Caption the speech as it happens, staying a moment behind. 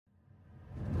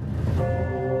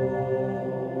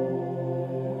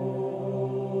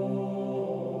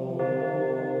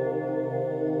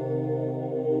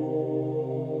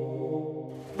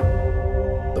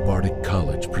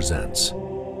presents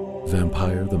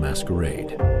Vampire the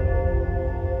Masquerade,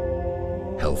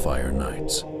 Hellfire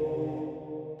Nights.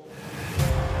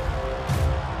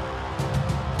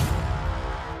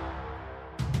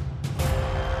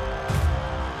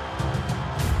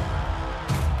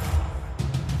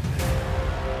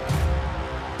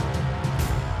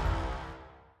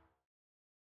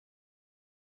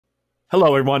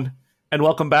 Hello, everyone, and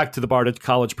welcome back to the Bardic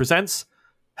College Presents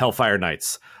Hellfire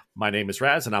Nights. My name is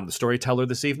Raz, and I'm the storyteller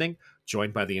this evening,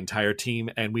 joined by the entire team,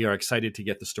 and we are excited to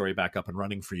get the story back up and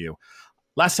running for you.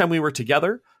 Last time we were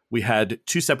together, we had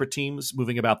two separate teams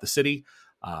moving about the city.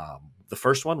 The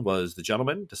first one was the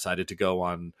gentleman decided to go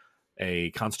on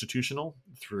a constitutional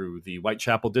through the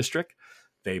Whitechapel district.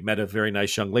 They met a very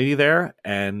nice young lady there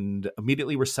and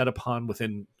immediately were set upon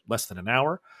within less than an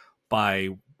hour by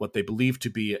what they believe to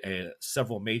be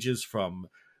several mages from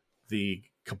the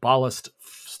Kabbalist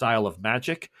style of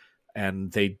magic,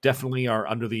 and they definitely are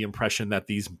under the impression that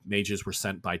these mages were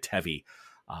sent by Tevi.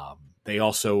 They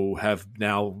also have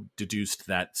now deduced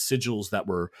that sigils that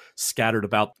were scattered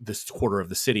about this quarter of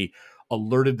the city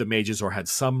alerted the mages or had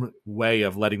some way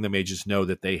of letting the mages know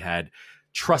that they had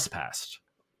trespassed.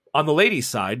 On the ladies'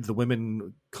 side, the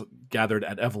women gathered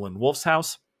at Evelyn Wolf's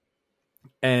house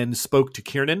and spoke to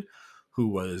Kiernan,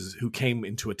 who came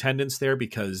into attendance there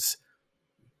because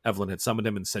Evelyn had summoned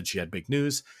him and said she had big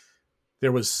news.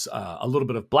 There was a little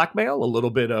bit of blackmail, a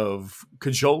little bit of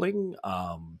cajoling,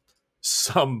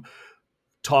 some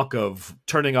talk of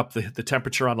turning up the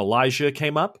temperature on Elijah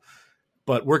came up,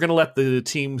 but we're going to let the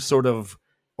team sort of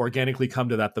organically come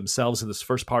to that themselves in this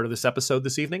first part of this episode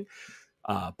this evening.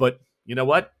 But you know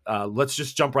what? Let's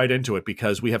just jump right into it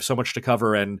because we have so much to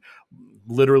cover, and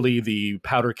literally the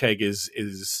powder keg is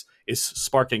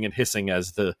sparking and hissing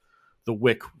as the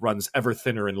wick runs ever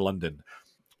thinner in London.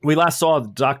 We last saw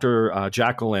Dr.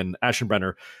 Jackal and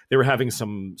Aschenbrenner. They were having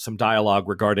some dialogue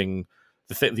regarding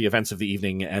the events of the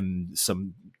evening and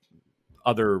some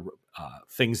other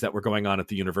things that were going on at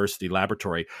the university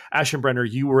laboratory. Aschenbrenner,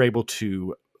 you were able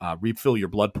to refill your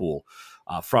blood pool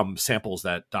from samples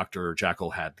that Dr.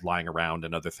 Jackal had lying around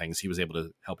and other things. He was able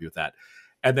to help you with that.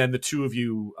 And then the two of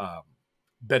you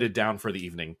bedded down for the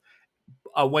evening.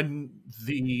 When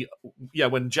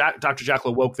Dr.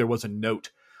 Jackal awoke, there was a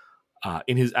note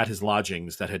at his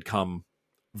lodgings that had come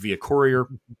via courier,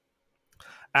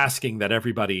 asking that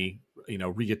everybody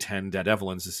reattend at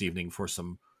Evelyn's this evening for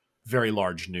some very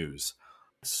large news.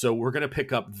 So we're going to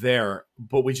pick up there,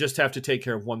 but we just have to take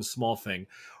care of one small thing.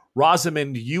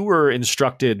 Rosamund, you were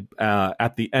instructed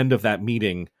at the end of that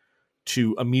meeting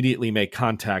to immediately make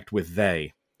contact with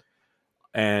they.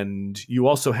 And you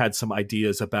also had some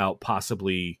ideas about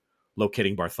possibly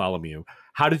locating Bartholomew.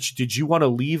 How did you want to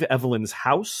leave Evelyn's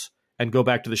house and go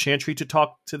back to the Chantry to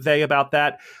talk to they about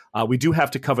that? We do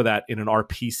have to cover that in an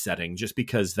RP setting just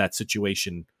because that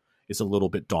situation is a little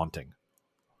bit daunting.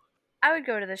 I would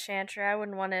go to the Chantry. I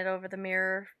wouldn't want it over the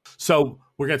mirror. So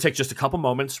we're going to take just a couple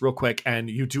moments real quick, and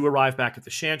you do arrive back at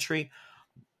the Chantry.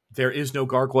 There is no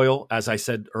gargoyle. As I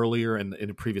said earlier in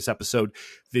a previous episode,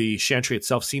 the Chantry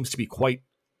itself seems to be quite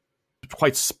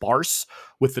sparse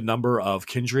with the number of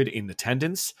kindred in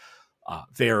attendance.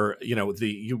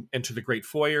 You enter the great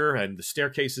foyer and the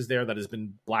staircase is there that has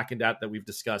been blackened out that we've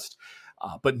discussed.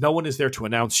 But no one is there to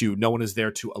announce you. No one is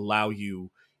there to allow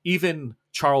you. Even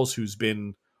Charles, who's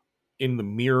been in the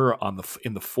mirror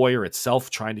in the foyer itself,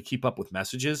 trying to keep up with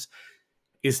messages,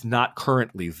 is not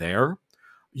currently there.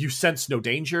 You sense no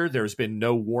danger. There's been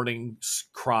no warning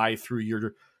cry through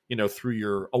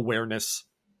your awareness,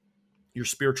 your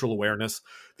spiritual awareness.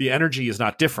 The energy is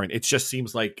not different. It just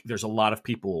seems like there's a lot of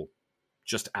people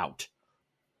just out.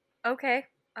 Okay.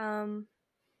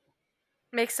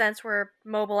 Makes sense. We're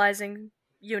mobilizing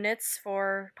units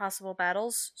for possible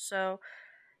battles, so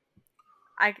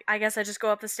I guess I just go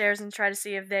up the stairs and try to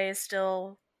see if they is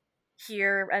still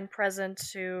here and present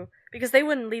because they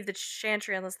wouldn't leave the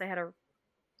Chantry unless they had a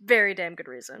very damn good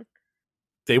reason.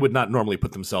 They would not normally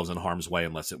put themselves in harm's way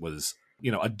unless it was,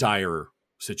 a dire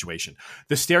situation.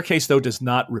 The staircase, though, does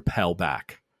not repel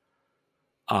back.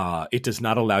 It does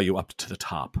not allow you up to the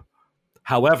top.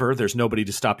 However, there's nobody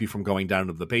to stop you from going down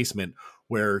to the basement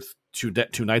where two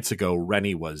nights ago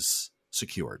Rennie was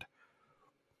secured.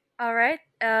 All right.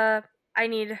 I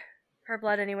need her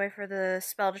blood anyway for the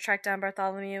spell to track down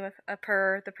Bartholomew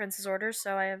per the prince's orders,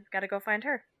 so I've got to go find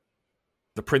her.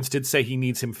 The prince did say he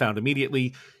needs him found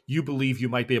immediately. You believe you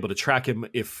might be able to track him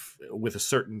with a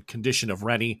certain condition of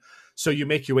Rennie. So you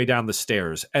make your way down the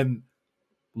stairs, and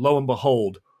lo and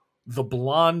behold, the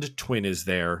blonde twin is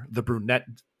there. The brunette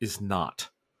is not.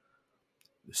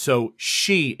 So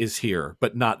she is here,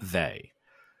 but not they.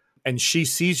 And she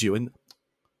sees you, and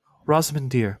Rosamond,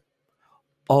 dear,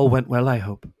 all went well, I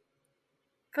hope.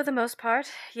 For the most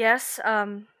part, yes.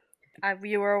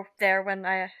 You were there when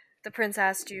the prince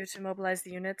asked you to mobilize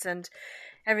the units, and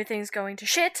everything's going to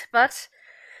shit. But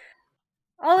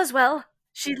all is well.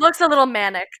 She looks a little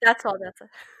manic. That's all. That's a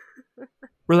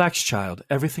Relax, child.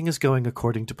 Everything is going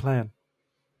according to plan.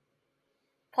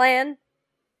 plan.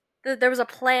 There was a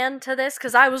plan to this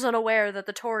because I was unaware that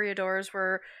the Toreadors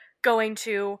were going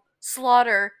to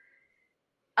slaughter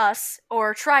us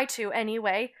or try to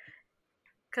anyway.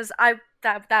 Because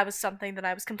that was something that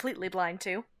I was completely blind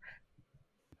to.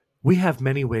 We have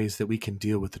many ways that we can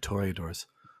deal with the Toreadors.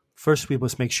 First, we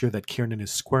must make sure that Kiernan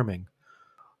is squirming,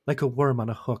 like a worm on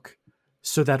a hook,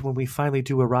 so that when we finally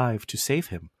do arrive to save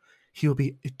him, he will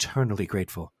be eternally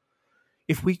grateful.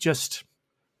 If we just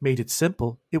made it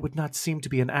simple, it would not seem to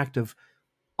be an act of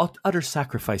utter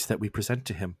sacrifice that we present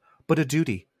to him, but a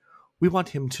duty. We want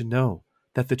him to know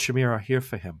that the Tremere are here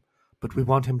for him, but we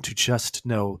want him to just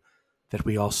know that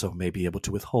we also may be able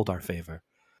to withhold our favor.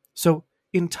 So,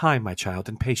 in time, my child,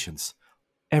 and patience,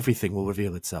 everything will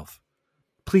reveal itself.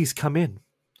 Please come in.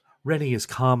 Rennie is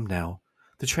calm now.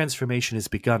 The transformation has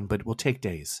begun, but it will take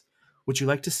days. Would you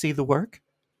like to see the work?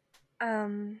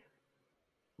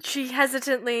 She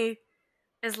hesitantly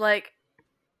is like,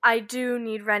 I do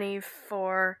need Rennie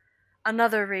for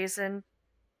another reason.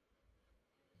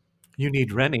 You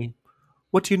need Rennie.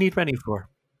 What do you need Rennie for?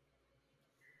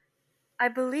 I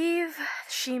believe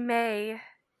she may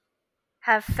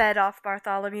have fed off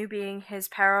Bartholomew being his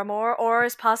paramour, or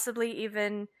is possibly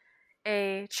even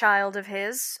a child of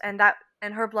his, and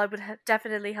her blood would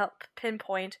definitely help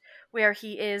pinpoint where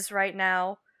he is right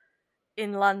now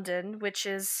in London, which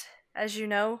is, as you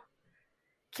know,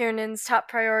 Kiernan's top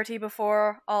priority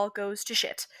before all goes to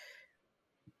shit.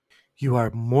 You are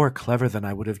more clever than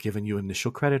I would have given you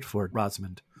initial credit for,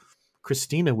 Rosamond.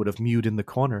 Christina would have mewed in the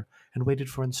corner and waited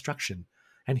for instruction,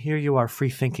 and here you are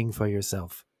free-thinking for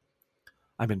yourself.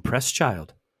 I'm impressed,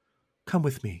 child. Come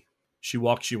with me. She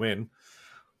walks you in.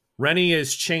 Rennie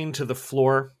is chained to the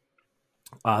floor.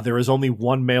 There is only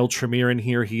one male Tremere in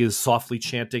here. He is softly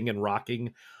chanting and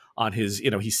rocking on his,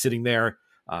 he's sitting there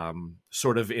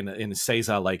sort of in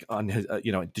seiza, like on his,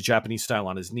 the Japanese style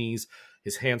on his knees.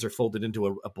 His hands are folded into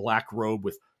a black robe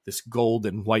with this gold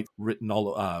and white written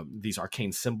these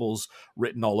arcane symbols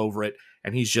written all over it.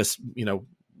 And he's just,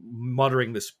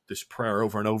 muttering this prayer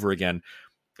over and over again.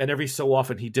 And every so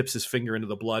often he dips his finger into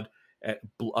the blood,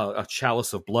 a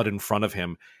chalice of blood in front of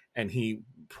him, and he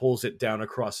pulls it down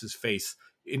across his face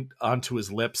onto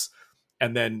his lips.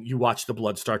 And then you watch the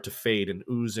blood start to fade and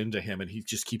ooze into him, and he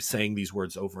just keeps saying these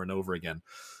words over and over again.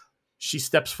 She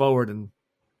steps forward, and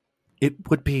it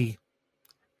would be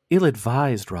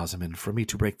ill-advised, Rosamond, for me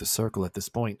to break the circle at this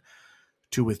point,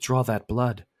 to withdraw that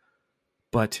blood.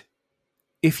 But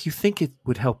if you think it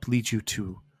would help lead you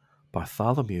to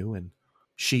Bartholomew, and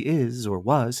she is or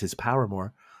was his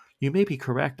paramour, you may be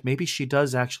correct. Maybe she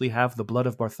does actually have the blood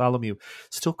of Bartholomew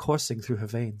still coursing through her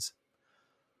veins.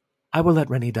 I will let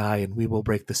Rennie die, and we will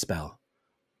break the spell.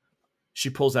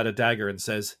 She pulls out a dagger and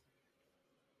says,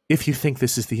 if you think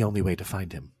this is the only way to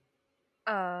find him.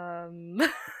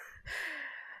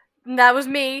 That was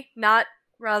me, not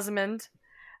Rosamond.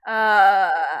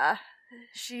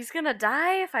 She's gonna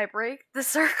die if I break the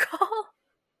circle?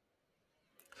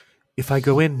 If I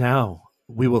go in now,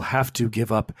 we will have to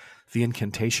give up the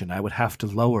incantation. I would have to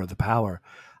lower the power.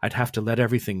 I'd have to let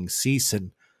everything cease,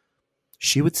 and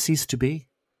she would cease to be.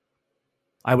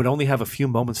 I would only have a few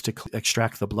moments to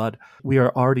extract the blood. We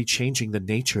are already changing the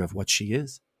nature of what she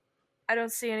is. I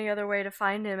don't see any other way to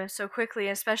find him so quickly,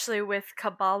 especially with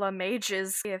Kabbalah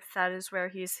mages, if that is where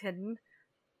he's hidden.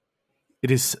 It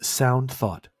is sound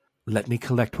thought. Let me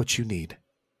collect what you need.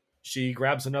 She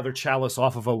grabs another chalice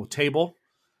off of a table,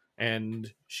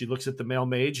 and she looks at the male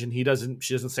mage, and she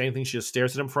doesn't say anything. She just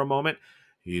stares at him for a moment.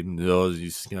 And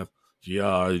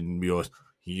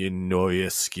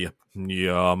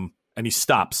he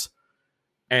stops.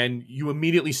 And you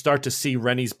immediately start to see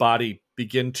Rennie's body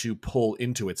begin to pull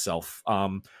into itself.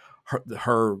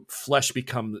 Her flesh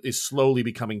is slowly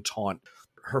becoming taut.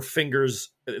 Her fingers,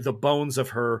 the bones of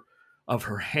her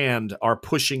hand are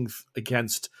pushing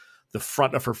against the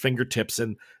front of her fingertips,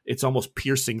 and it's almost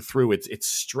piercing through. It's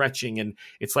stretching, and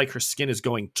it's like her skin is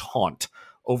going taut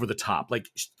over the top, like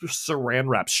saran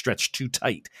wrap stretched too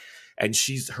tight. And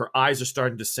her eyes are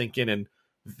starting to sink in, and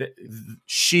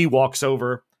she walks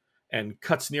over and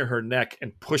cuts near her neck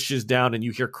and pushes down, and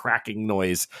you hear cracking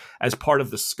noise as part of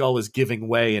the skull is giving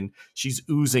way, and she's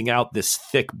oozing out this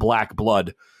thick black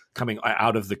blood coming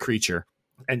out of the creature.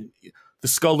 And the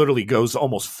skull literally goes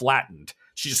almost flattened.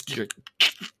 She just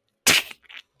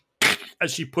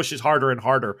as she pushes harder and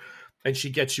harder, and she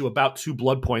gets you about 2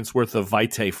 blood points worth of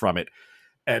vitae from it.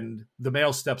 And the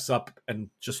male steps up and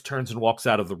just turns and walks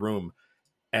out of the room.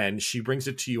 And she brings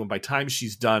it to you. And by the time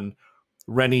she's done,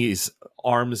 Rennie's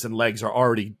arms and legs are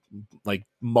already like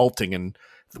molting, and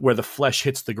where the flesh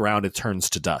hits the ground, it turns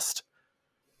to dust.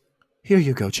 Here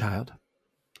you go, child.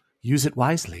 Use it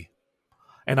wisely.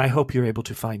 And I hope you're able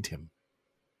to find him.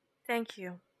 Thank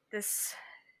you.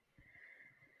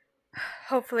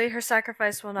 Hopefully her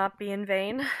sacrifice will not be in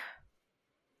vain.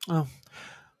 Oh,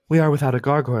 we are without a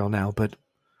gargoyle now, but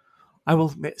I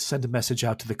will send a message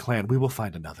out to the clan. We will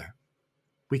find another.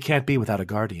 We can't be without a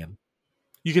guardian.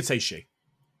 You could say she.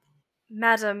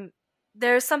 Madam,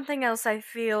 there is something else I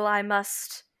feel I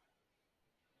must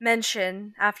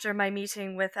mention after my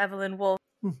meeting with Evelyn Wolf.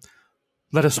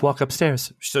 Let us walk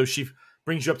upstairs. So she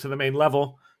brings you up to the main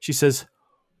level. She says,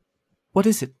 "What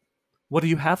is it? What do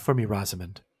you have for me,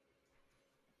 Rosamond?"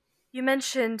 You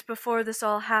mentioned before this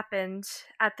all happened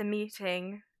at the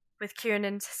meeting with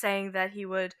Kiernan saying that he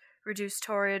would reduce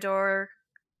Toreador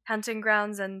hunting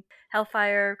grounds and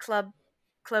Hellfire Club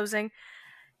closing.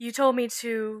 You told me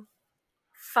to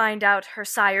find out her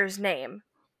sire's name.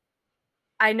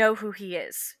 I know who he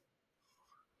is.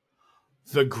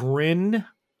 The grin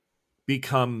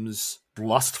becomes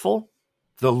lustful.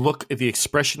 The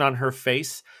expression on her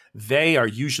face, they are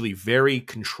usually very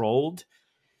controlled.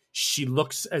 She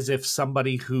looks as if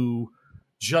somebody who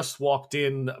just walked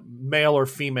in, male or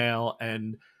female,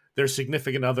 and their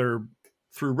significant other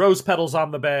threw rose petals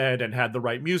on the bed and had the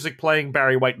right music playing,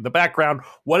 Barry White in the background,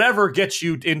 whatever gets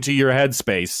you into your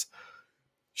headspace.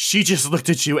 She just looked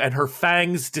at you and her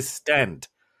fangs distend.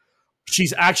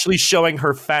 She's actually showing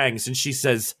her fangs, and she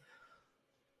says,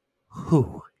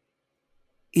 "Who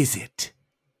is it?"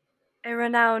 A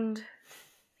renowned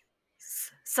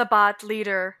Sabbat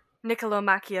leader, Niccolo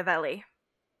Machiavelli.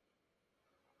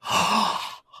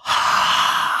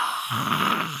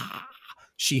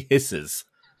 She hisses.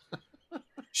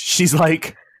 She's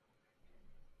like,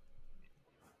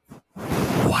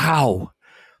 "Wow.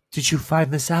 Did you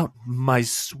find this out, my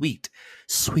sweet,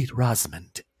 sweet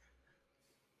Rosamond?"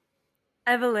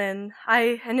 Evelyn,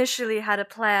 I initially had a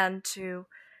plan to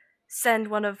send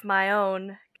one of my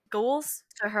own ghouls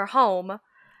to her home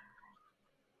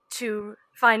to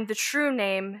find the true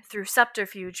name through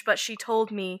subterfuge, but she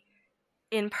told me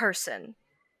in person,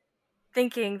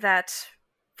 thinking that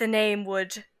the name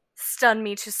would stun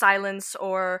me to silence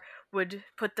or would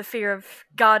put the fear of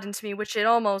God into me, which it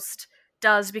almost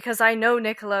does, because I know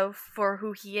Niccolo for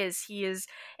who he is. He is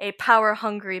a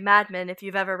power-hungry madman, if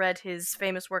you've ever read his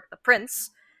famous work, The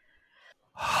Prince.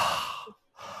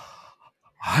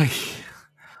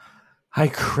 I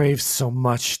crave so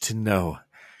much to know.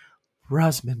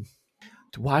 Rosamond,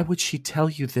 why would she tell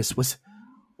you this?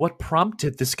 What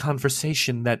prompted this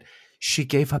conversation that she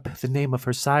gave up the name of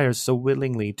her sire so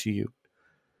willingly to you?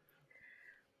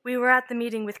 We were at the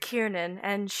meeting with Kiernan,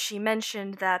 and she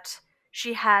mentioned that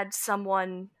she had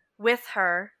someone with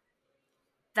her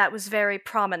that was very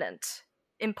prominent,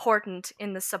 important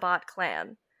in the Sabbat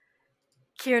clan.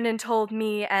 Kiernan told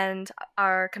me and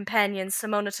our companion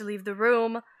Simona to leave the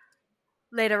room.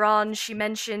 Later on, she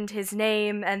mentioned his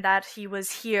name and that he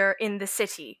was here in the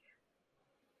city.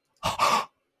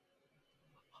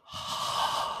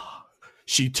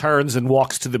 She turns and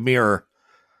walks to the mirror,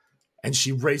 and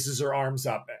she raises her arms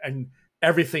up, and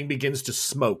everything begins to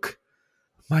smoke.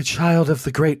 "My child of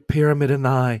the Great Pyramid and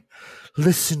I,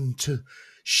 listen to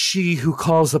she who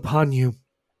calls upon you.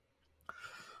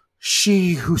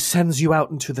 She who sends you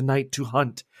out into the night to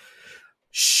hunt.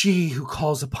 She who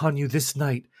calls upon you this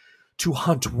night to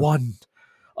hunt one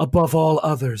above all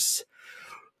others.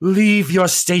 Leave your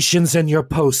stations and your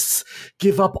posts.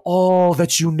 Give up all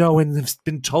that you know and have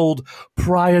been told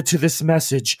prior to this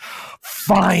message.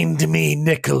 Find me,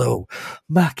 Niccolo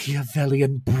Machiavelli,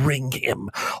 and bring him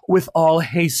with all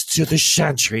haste to the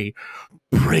chantry.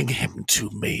 Bring him to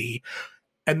me."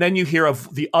 And then you hear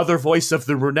the other voice of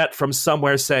the brunette from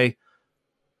somewhere say,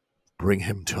 "Bring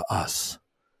him to us."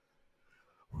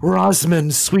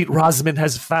 Rosamond, sweet Rosamond,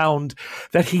 has found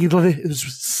that he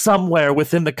lives somewhere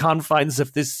within the confines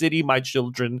of this city, my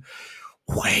children.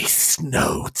 Waste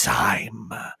no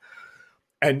time.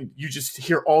 And you just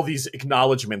hear all these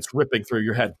acknowledgments ripping through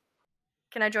your head.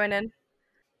 Can I join in?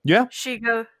 Yeah? She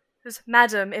goes,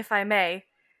 "Madam, if I may,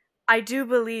 I do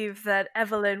believe that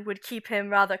Evelyn would keep him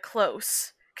rather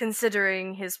close,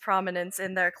 considering his prominence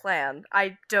in their clan.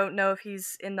 I don't know if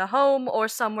he's in the home or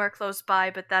somewhere close by,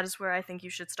 but that is where I think you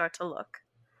should start to look."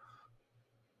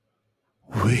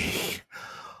 We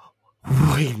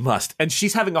must. And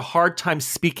she's having a hard time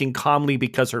speaking calmly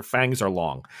because her fangs are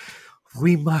long.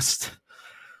 We must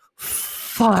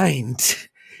Find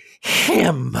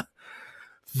him.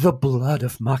 The blood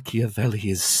of Machiavelli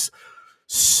is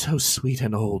so sweet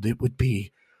and old, it would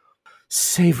be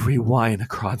savory wine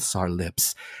across our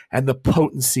lips, and the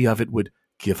potency of it would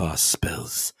give our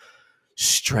spells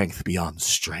strength beyond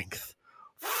strength.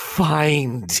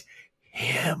 Find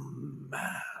him.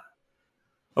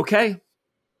 Okay.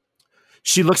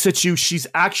 She looks at you. She's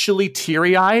actually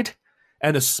teary-eyed,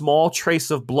 and a small trace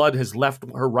of blood has left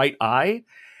her right eye,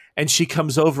 and she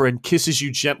comes over and kisses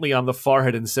you gently on the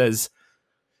forehead and says,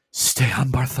 "Stay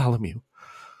on, Bartholomew.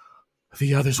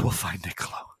 The others will find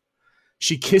Niccolo."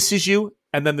 She kisses you,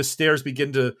 and then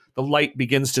the light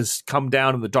begins to come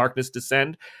down and the darkness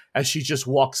descend as she just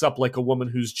walks up like a woman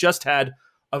who's just had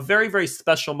a very, very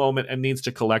special moment and needs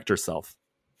to collect herself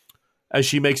as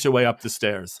she makes her way up the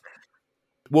stairs.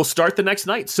 We'll start the next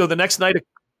night. So the next night,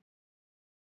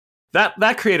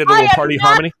 that created a little party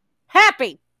harmony.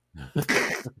 Happy.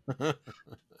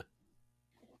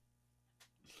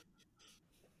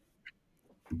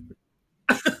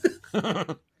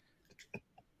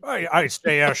 I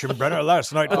stay Ashenbrenner.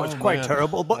 Last night was quite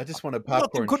terrible, but I just want a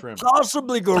popcorn nothing shrimp. could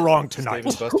possibly go wrong tonight.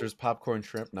 Dave & Buster's popcorn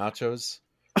shrimp nachos.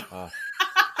 For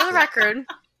the record,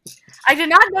 I did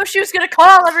not know she was going to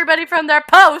call everybody from their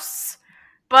posts,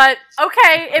 but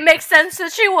okay, it makes sense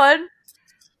that she would.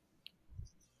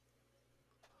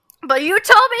 But you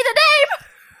told me the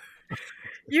name!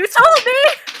 You told me!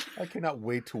 I cannot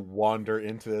wait to wander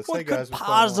into this. What Hey guys, could what's going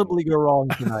on? possibly go wrong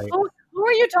tonight? Who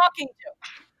are you talking to?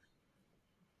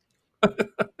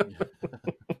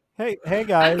 Hey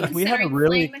guys, I'm we had a considering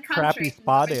really fleeing the crappy country.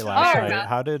 spa day last Oh. night.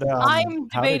 How did I'm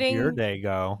how did debating your day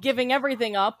go? Giving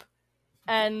everything up,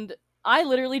 and I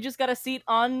literally just got a seat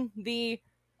on the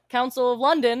Council of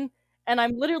London, and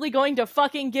I'm literally going to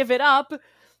fucking give it up.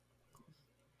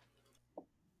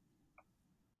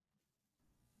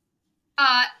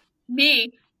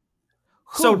 Me.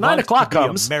 So Who 9 wants o'clock to be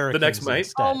comes the Americans next night.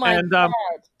 instead? Oh my And, god.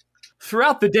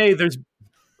 Throughout the day,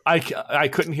 I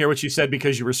couldn't hear what you said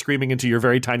because you were screaming into your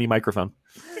very tiny microphone.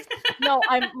 No,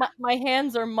 my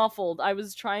hands are muffled. I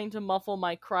was trying to muffle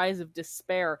my cries of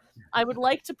despair. I would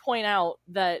like to point out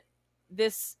that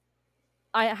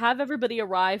I have everybody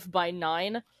arrive by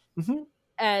 9,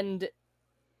 and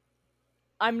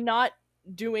I'm not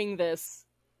doing this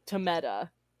to meta.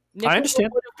 Nicola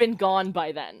understand. would have been gone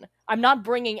by then. I'm not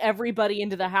bringing everybody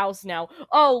into the house now.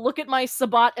 Oh, look at my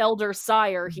Sabbat elder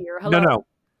sire here. Hello. No.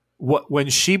 When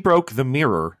she broke the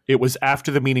mirror, it was after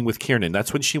the meeting with Kiernan.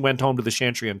 That's when she went home to the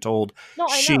Chantry and told No,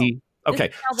 I know. Okay,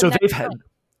 This is now the so next they've had night.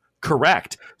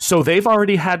 correct. So they've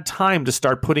already had time to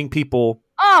start putting people.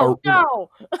 Oh, or-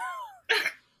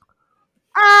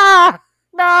 no!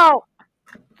 No!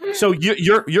 So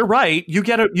you're right. You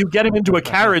get him into a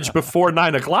carriage before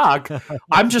 9 o'clock.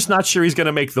 I'm just not sure he's going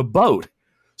to make the boat.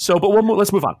 So, but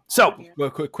let's move on. So,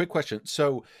 Well, quick question.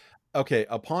 So, okay,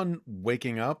 upon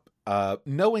waking up,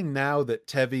 knowing now that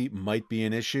Tevi might be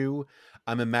an issue,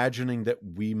 I'm imagining that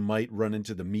we might run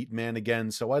into the meat man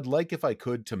again. So I'd like, if I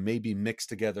could, to maybe mix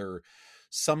together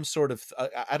some sort of,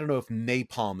 I don't know if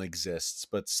napalm exists,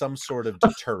 but some sort of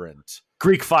deterrent.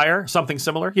 Greek fire, something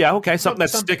similar. Yeah, okay, something that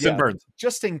sticks and burns.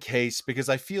 Just in case, because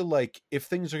I feel like if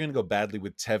things are going to go badly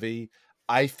with Tevi,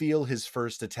 I feel his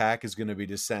first attack is going to be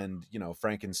to send,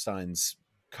 Frankenstein's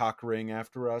cock ring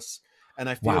after us. And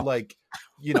I feel like,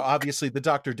 obviously the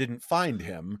doctor didn't find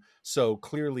him, so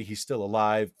clearly he's still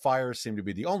alive. Fire seemed to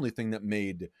be the only thing that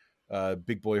made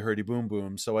Big Boy Hurdy Boom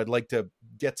Boom, so I'd like to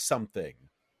get something.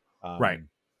 Right.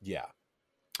 Yeah.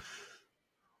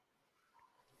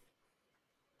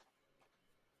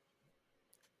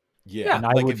 Yeah. And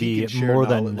I like would if he be can share more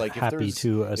knowledge- than like if happy there's-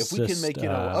 to if assist we can make,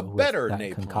 a with better that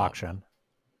napalm. concoction.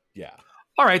 Yeah.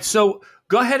 All right, so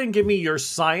go ahead and give me your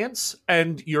science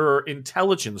and your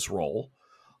intelligence roll.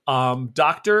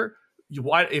 Doctor,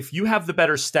 if you have the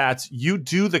better stats, you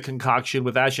do the concoction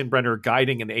with Ashenbrenner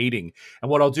guiding and aiding.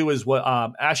 And what I'll do is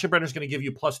Ashenbrenner's going to give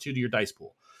you +2 to your dice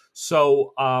pool.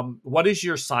 So what is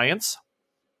your science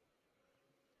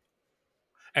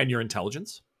and your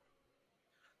intelligence?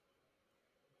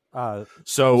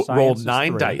 So roll science is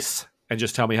 9 3. dice and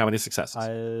just tell me how many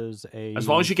successes. As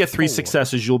long as you get 3 4.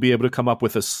 successes, you'll be able to come up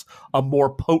with a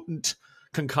more potent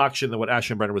concoction than what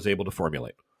Ashenbrenner was able to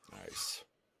formulate. Nice.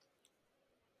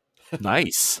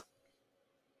 Nice.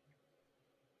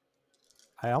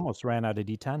 I almost ran out of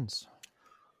D10s.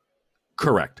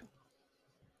 Correct.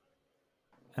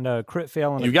 And a crit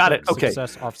fail and You a got crit it. Okay.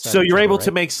 success offset So you're each other, able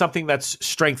to right? make something that's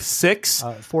strength 6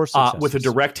 4 successes. with a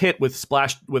direct hit with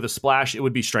a splash. It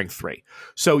would be strength 3.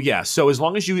 So yeah. So as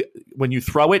long as when you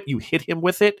throw it, you hit him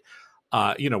with it.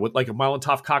 With like a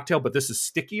Molotov cocktail, but this is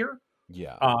stickier.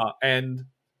 Yeah. And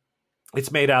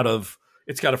It's made out of.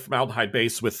 It's got a formaldehyde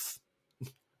base with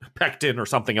pectin or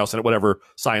something else in it. Whatever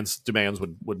science demands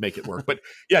would make it work. But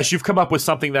yes, you've come up with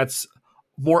something that's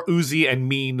more oozy and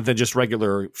mean than just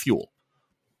regular fuel.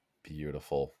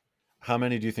 Beautiful. How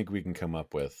many do you think we can come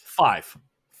up with? 5.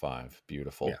 5.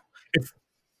 Beautiful. Yeah.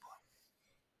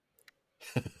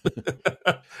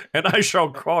 And I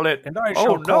shall call it. And I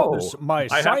shall call this my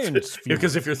science fuel.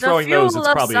 Because if you're The throwing those, fuel it's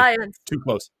of probably science. too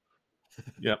close.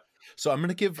 Yep. So I'm going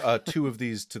to give 2 of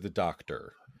these to the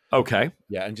doctor. Okay.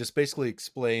 Yeah, and just basically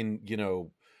explain,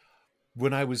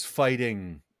 when I was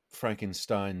fighting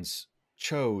Frankenstein's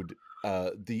chode,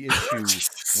 the issue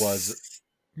was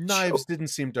knives didn't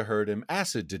seem to hurt him.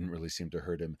 Acid didn't really seem to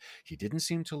hurt him. He didn't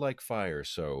seem to like fire,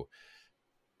 so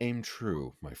aim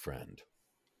true, my friend.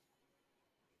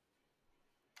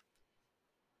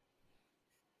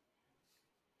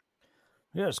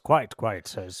 Yes, quite.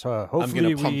 Says, hopefully I'm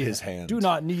going to pump we his hand. do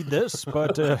not need this,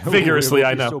 but Vigorously,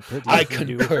 I know. So pretty I if we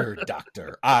do. concur,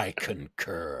 doctor. I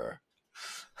concur.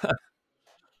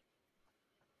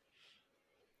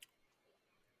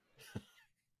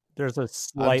 There's a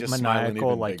slight just smiling maniacal,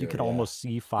 even like bigger, you could yeah. almost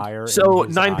see fire. So in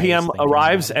his 9 eyes p.m. thinking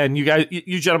arrives, about it. and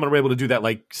you gentlemen were able to do that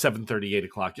like 7:30, 8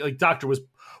 o'clock. Like Doctor was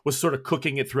sort of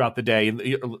cooking it throughout the day in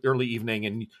the early evening,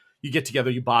 and you get together,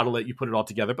 you bottle it, you put it all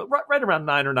together. But right around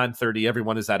 9 or 9:30,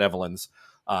 everyone is at Evelyn's,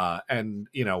 and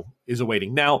is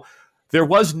awaiting. Now there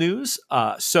was news.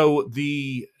 So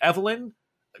the Evelyn,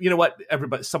 you know what?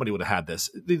 Somebody would have had this.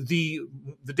 The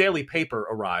daily paper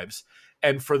arrives,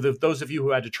 and for those of you who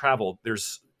had to travel,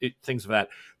 there's things of that.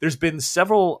 There's been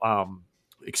several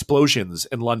explosions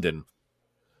in London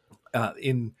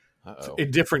in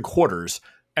different quarters,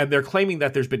 and they're claiming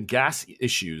that there's been gas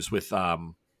issues with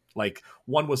like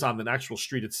one was on the actual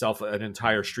street itself. An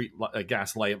entire street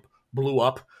gas lamp blew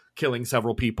up, killing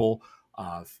several people.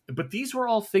 But these were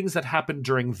all things that happened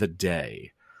during the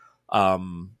day.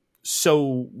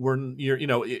 So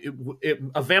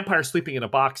a vampire sleeping in a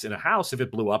box in a house, if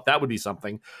it blew up, that would be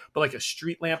something. But like a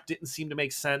street lamp didn't seem to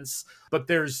make sense. But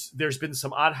there's been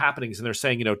some odd happenings, and they're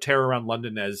saying terror around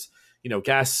London as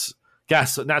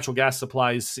natural gas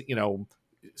supplies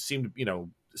seem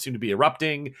to be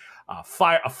erupting.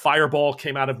 A fireball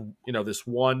came out of this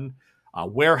one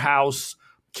warehouse,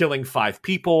 killing 5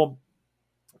 people.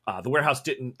 The warehouse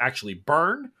didn't actually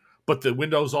burn, but the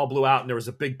windows all blew out, and there was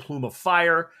a big plume of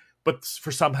fire. But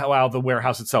for somehow the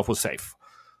warehouse itself was safe.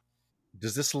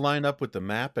 Does this line up with the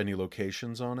map? Any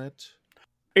locations on it?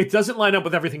 It doesn't line up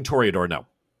with everything Toreador, no.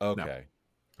 Okay. No.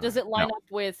 Does it line up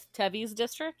with Tevi's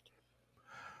district?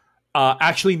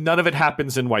 Actually, none of it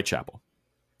happens in Whitechapel.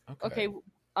 Okay.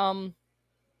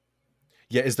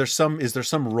 Yeah, is there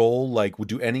some role, like,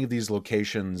 do any of these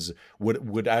locations,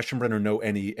 would Aschenbrenner know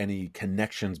any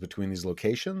connections between these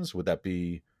locations? Would that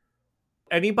be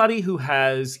anybody who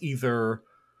has either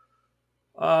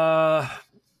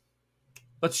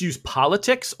let's use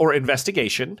politics or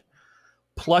investigation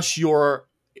plus your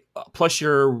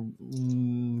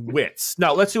wits.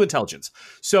 No, let's do intelligence.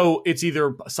 So it's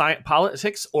either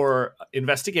politics or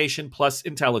investigation plus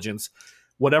intelligence.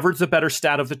 Whatever's the better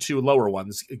stat of the 2 lower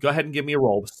ones, go ahead and give me a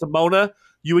roll. Simona,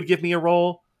 you would give me a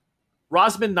roll.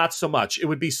 Rosman, not so much. It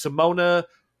would be Simona,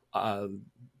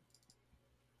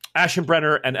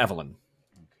 Aschenbrenner, and Evelyn.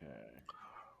 Okay.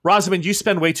 Rosamund, you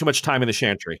spend way too much time in the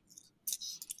Chantry.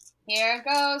 Here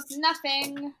goes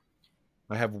nothing.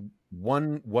 I have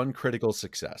one critical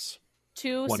success.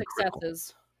 2 One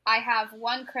successes. I have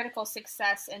 1 critical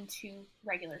success and 2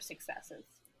 regular successes.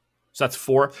 So that's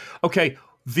 4. Okay.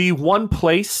 The one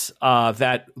place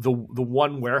that the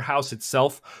one warehouse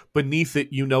itself, beneath it,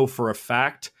 for a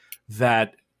fact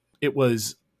that it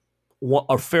was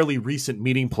a fairly recent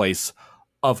meeting place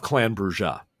of Clan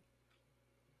Bruges.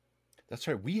 That's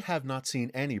right. We have not seen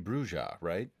any Bruges,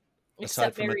 right?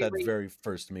 Except Aside from Mary at that Reed. very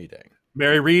first meeting.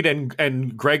 Mary Reed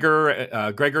and Gregory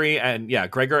and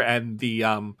Gregor and the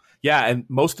and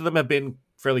most of them have been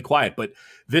fairly quiet. But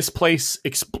this place,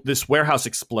 this warehouse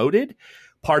exploded.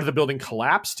 Part of the building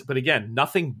collapsed, but again,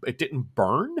 it didn't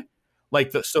burn.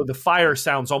 So the fire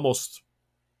sounds almost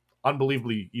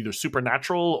unbelievably either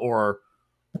supernatural or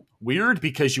weird,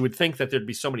 because you would think that there'd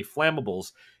be so many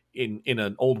flammables in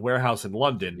an old warehouse in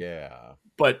London. Yeah.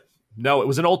 But no, it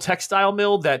was an old textile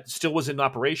mill that still was in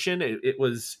operation. It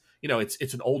was,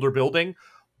 it's an older building,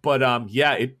 but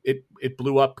it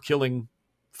blew up, killing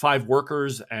 5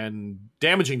 workers and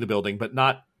damaging the building, but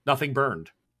nothing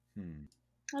burned.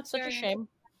 That's such a shame.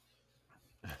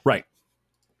 Right.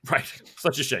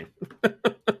 Such a shame.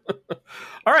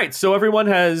 All right. So everyone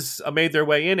has made their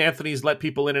way in. Anthony's let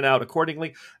people in and out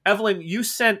accordingly. Evelyn, you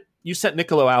sent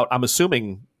Niccolo out, I'm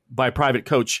assuming by private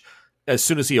coach. as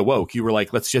soon as he awoke, you were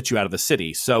like, let's get you out of the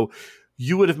city. So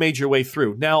you would have made your way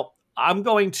through. Now, I'm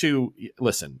going to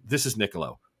listen. This is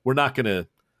Niccolo. I'm not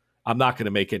going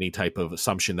to make any type of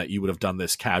assumption that you would have done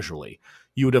this casually.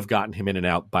 You would have gotten him in and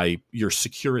out by your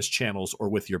securest channels or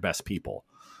with your best people.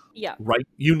 Yeah. Right?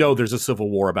 You know there's a civil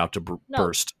war about to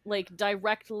burst. Like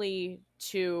directly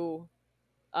to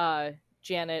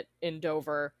Janet in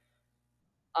Dover.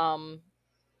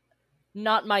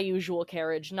 Not my usual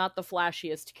carriage, not the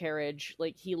flashiest carriage.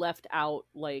 Like, he left out,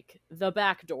 like, the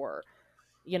back door,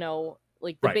 you know,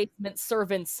 like the basement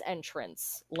servant's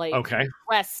entrance, like,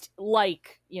 dressed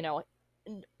like, you know,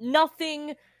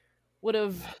 nothing would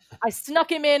have. I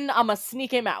snuck him in, I'm gonna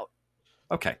sneak him out.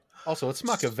 Okay. Also, it's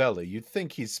Machiavelli. You'd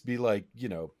think he'd be like, you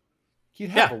know, he'd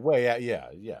have a way out.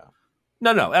 Yeah.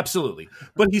 No, absolutely.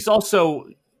 But he's also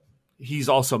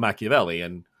Machiavelli,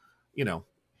 and, you know,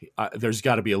 there's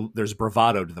got to be there's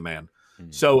bravado to the man.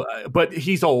 So, but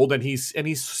he's old and he's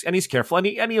careful, and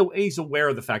he's aware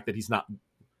of the fact that he's not,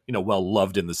 you know, well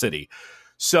loved in the city.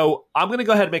 So I'm going to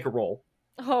go ahead and make a roll.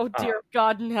 Oh dear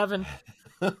God in heaven!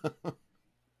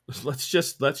 Let's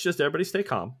just everybody stay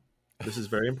calm. This is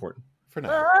very important for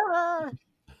now.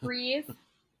 Breathe.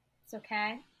 It's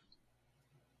okay.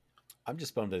 I'm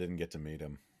just bummed I didn't get to meet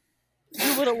him.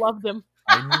 You would have loved him.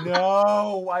 I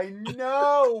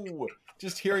know.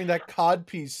 Just hearing that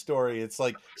codpiece story, it's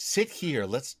like, sit here,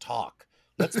 let's talk.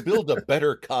 Let's build a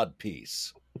better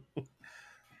codpiece.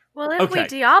 Well, if we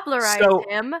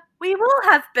Diablerize him, we will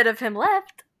have a bit of him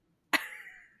left.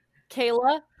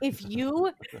 Kayla, if a single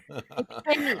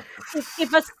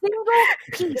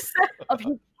piece of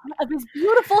his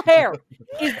beautiful hair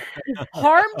is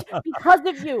harmed because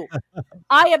of you,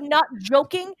 I am not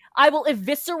joking. I will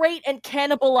eviscerate and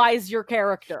cannibalize your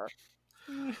character.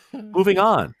 Moving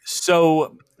on.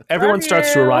 So everyone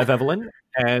starts to arrive, Evelyn,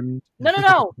 and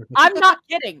no. I'm not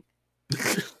kidding.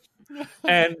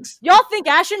 And y'all think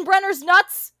Ashenbrenner's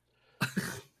nuts?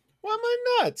 Why am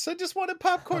I nuts? I just wanted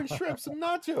popcorn, shrimps, and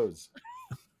nachos.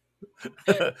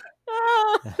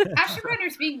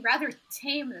 Ashenbrenner's being rather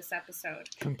tame this episode.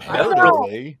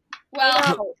 Comparatively.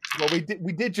 Well,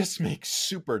 we did just make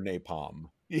super napalm.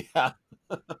 Yeah.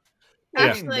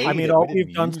 Actually, I mean, all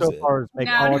we've done so far is make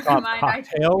Molotov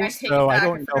cocktails, so I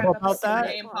don't know about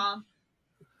that.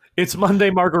 It's Monday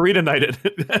margarita night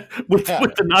with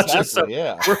the nachos. Exactly,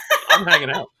 yeah. I'm hanging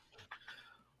out.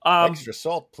 Extra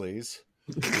salt, please.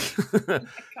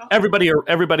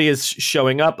 Everybody is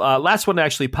showing up. Last one to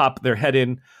actually pop their head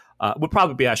in would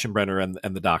probably be Ashenbrenner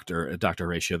and the doctor, Dr.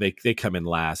 Horatio. They come in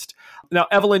last. Now,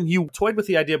 Evelyn, you toyed with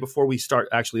the idea before we start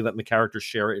actually letting the characters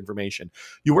share information.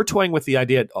 You were toying with the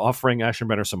idea of offering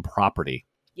Ashenbrenner some property.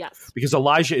 Yes. Because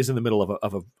Elijah is in the middle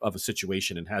of a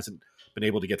situation and hasn't been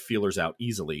able to get feelers out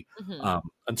easily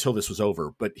until this was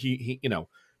over. But he you know,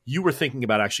 you were thinking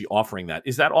about actually offering that.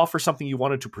 Is that offer something you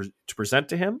wanted to present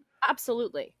to him?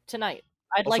 Absolutely. Tonight.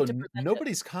 I'd also, like to present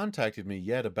nobody's contacted me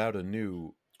yet about a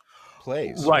new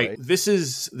place. Right. This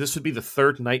would be the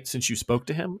third night since you spoke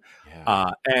to him.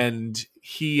 Yeah. And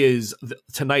he is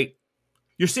tonight.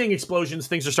 You're seeing explosions.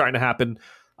 Things are starting to happen.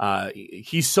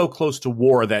 He's so close to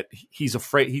war that he's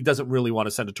afraid. He doesn't really want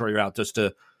to send a courier out just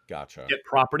to get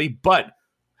property. But,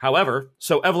 however,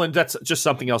 so Evelyn, that's just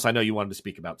something else I know you wanted to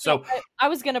speak about. So I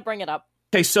was going to bring it up.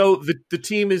 Okay, so the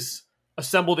team is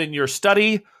assembled in your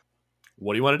study.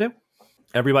 What do you want to do?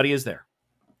 Everybody is there.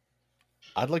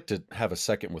 I'd like to have a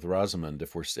second with Rosamund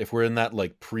if we're in that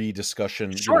like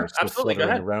pre-discussion, sure, absolutely, go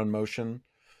ahead. Around motion.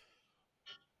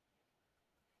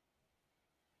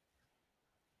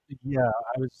 Yeah,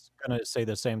 I was going to say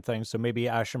the same thing. So maybe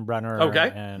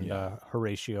Ashenbrenner and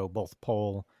Horatio both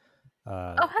pull.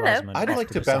 Hello. Rosamund I'd like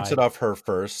to bounce it off her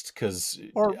first because,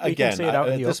 again,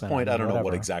 at this point, I don't know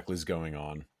what exactly is going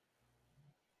on.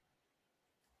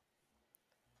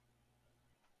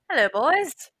 Hello,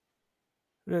 boys.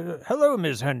 Hello,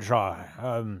 Ms. Henshaw.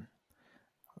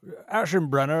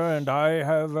 Ashenbrenner and I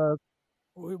have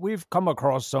we've come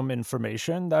across some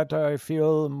information that I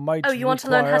feel might. Oh, you want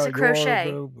to learn how to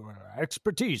crochet?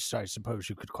 Expertise, I suppose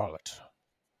you could call it.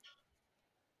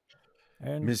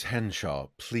 And Ms. Henshaw,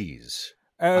 please.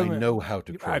 I know how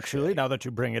to crochet. Actually, now that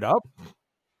you bring it up,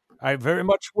 I very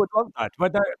much would love that.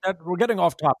 But that we're getting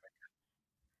off topic.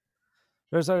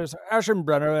 There's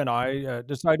Ashenbrenner and I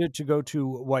decided to go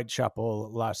to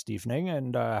Whitechapel last evening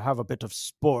and have a bit of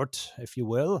sport, if you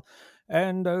will.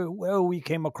 And, we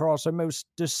came across a most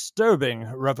disturbing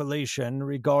revelation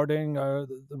regarding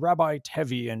Rabbi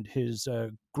Tevi and his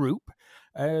group,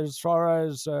 as far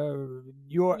as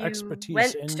your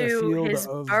expertise in the field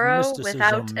of mysticism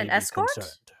without may an be escort?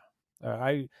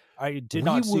 concerned. I did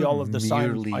not see all of the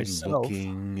signs myself.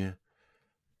 Looking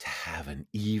to have an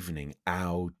evening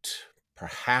out.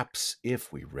 Perhaps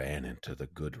if we ran into the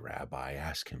good rabbi,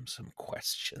 ask him some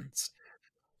questions.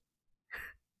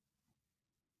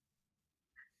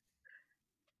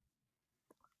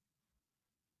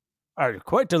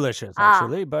 Quite delicious, Ah.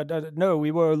 actually. But no,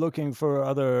 we were looking for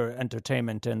other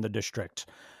entertainment in the district.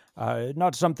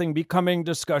 Not something becoming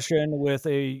discussion with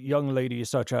a young lady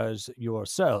such as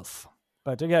yourself.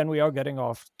 But again, we are getting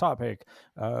off topic.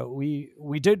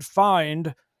 We did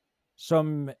find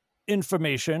some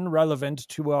information relevant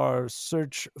to our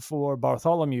search for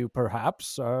Bartholomew,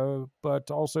 perhaps,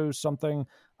 but also something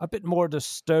a bit more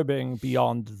disturbing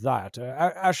beyond that.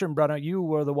 Ashenbrenner, you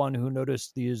were the one who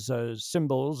noticed these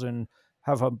symbols and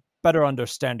have a better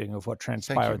understanding of what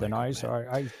transpired than I, so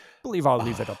I believe I'll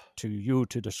leave it up to you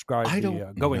to describe I the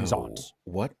don't goings-ons.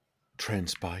 know what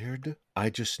transpired. I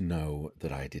just know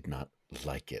that I did not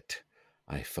like it.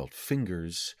 I felt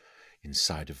fingers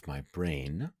inside of my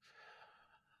brain.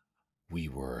 We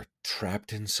were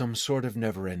trapped in some sort of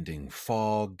never-ending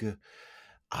fog.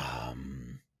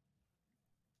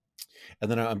 And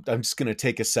then I'm just going to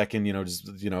take a second,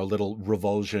 a little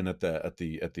revulsion at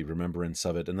the remembrance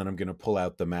of it, and then I'm going to pull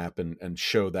out the map and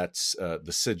show that's the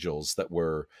sigils that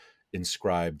were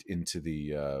inscribed into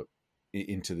the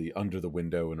under the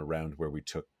window and around where we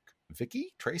took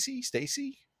Vicky, Tracy,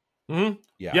 Stacy. Mm-hmm.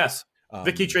 Yeah. Yes.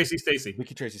 Vicky, Tracy, Stacy.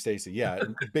 Vicky, Tracy, Stacy. Yeah,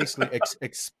 and basically,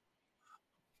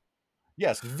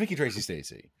 yes, Vicky, Tracy,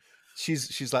 Stacy.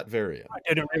 She's Latveria. I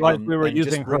didn't realize we were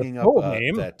using her full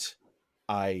name. That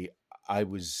I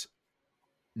was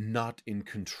not in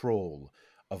control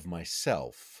of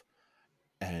myself,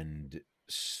 and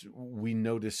we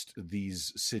noticed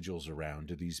these sigils around.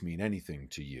 Do these mean anything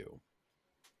to you?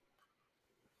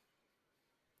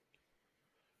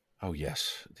 Oh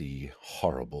yes, the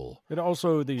horrible. And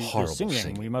also the horrible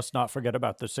singing. We must not forget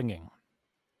about the singing.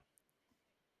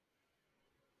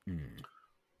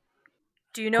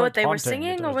 Do you know what they were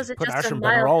singing, or was it just a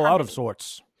mild all humming? out of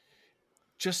sorts?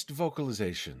 Just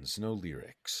vocalizations, no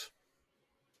lyrics.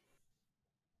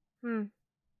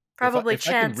 Probably if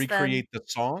chants. I can recreate the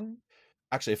song,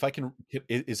 actually, if I can,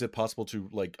 is it possible to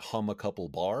like hum a couple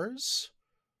bars,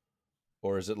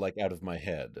 or is it like out of my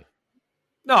head?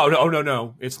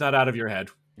 No. It's not out of your head.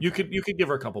 You could give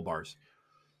her a couple bars.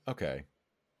 Okay.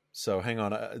 So hang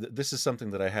on. This is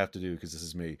something that I have to do because this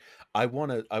is me. I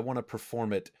want to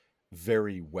perform it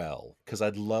very well because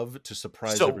I'd love to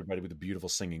surprise everybody with a beautiful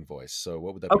singing voice. So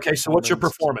what would that be? Okay, so what's your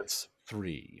performance?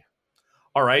 3.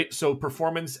 All right, so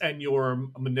performance and your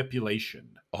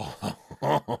manipulation.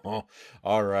 Oh,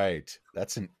 all right.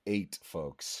 That's an 8,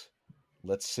 folks.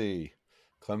 Let's see.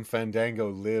 Clem Fandango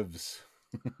lives.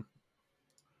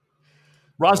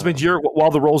 Rosmond, while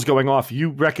the roll's going off,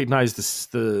 you recognize the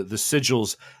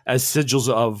sigils as sigils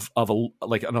of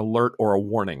like an alert or a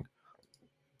warning.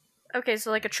 Okay,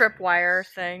 so like a tripwire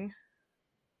thing.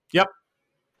 Yep.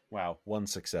 Wow, 1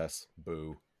 success.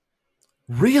 Boo.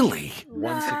 Really?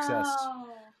 1 success. Oh,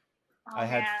 I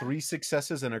had 3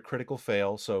 successes and a critical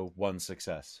fail, so 1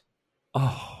 success.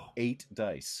 Oh. 8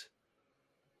 dice.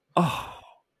 Oh.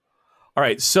 All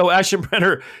right, so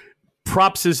Ashenbrenner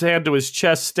props his hand to his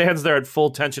chest, stands there at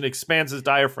full tension, expands his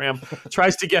diaphragm,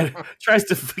 tries to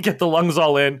get the lungs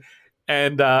all in,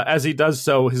 and as he does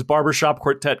so, his barbershop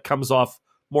quartet comes off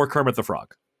more Kermit the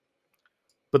Frog.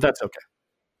 But that's okay.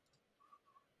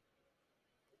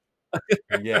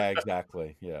 Yeah,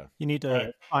 exactly. Yeah. You need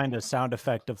to find a sound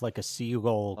effect of like a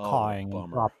seagull cawing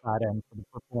and drop that in for the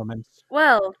performance.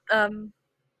 Well,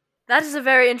 that is a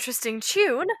very interesting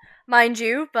tune, mind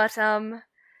you, but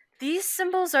these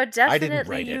symbols are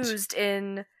definitely used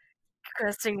in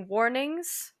casting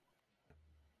warnings.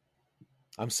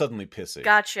 I'm suddenly pissy.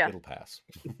 Gotcha. It'll pass.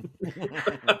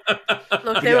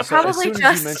 Look, they were probably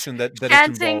just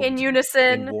chanting in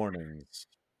unison. In warnings.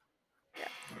 Yeah.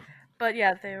 But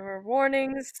yeah, they were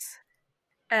warnings,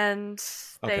 and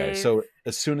okay. So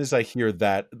as soon as I hear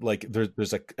that, like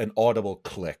there's an audible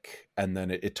click, and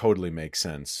then it totally makes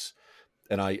sense.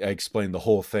 And I explained the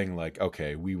whole thing, like,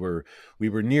 okay, we were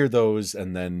near those,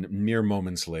 and then mere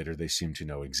moments later, they seemed to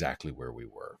know exactly where we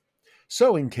were.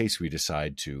 So in case we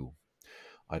decide to,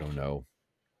 I don't know,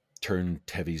 turn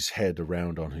Tevi's head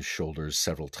around on his shoulders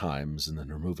several times and then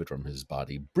remove it from his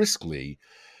body briskly,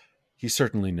 he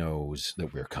certainly knows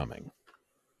that we're coming.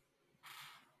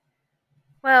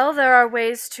 Well, there are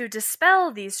ways to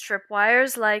dispel these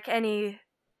tripwires, like any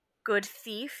good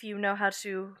thief. You know how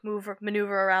to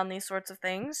maneuver around these sorts of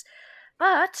things.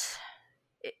 But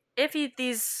if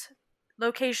these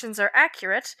locations are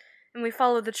accurate, and we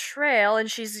follow the trail, and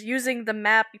she's using the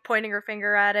map, pointing her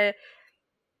finger at it,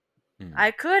 I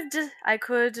could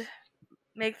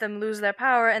make them lose their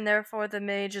power, and therefore the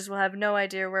mages will have no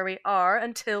idea where we are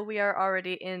until we are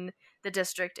already in the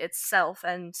district itself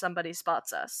and somebody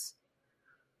spots us.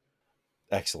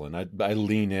 Excellent. I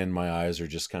lean in. My eyes are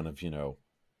just kind of,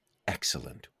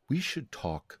 excellent. We should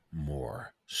talk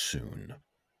more soon.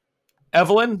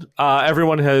 Evelyn,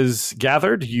 everyone has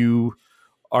gathered. You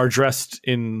are dressed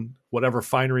in whatever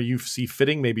finery you see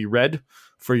fitting, maybe red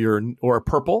for or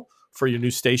purple for your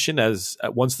new station. As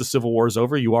once the Civil War is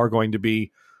over, you are going to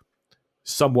be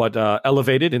somewhat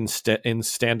elevated in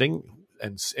standing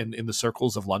and in the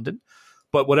circles of London.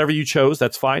 But whatever you chose,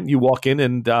 that's fine. You walk in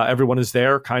and everyone is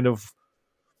there, kind of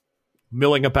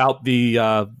milling about the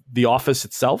office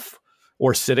itself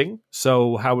or sitting.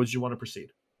 So how would you want to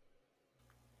proceed?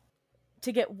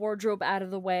 To get wardrobe out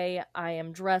of the way, I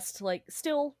am dressed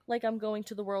still like I'm going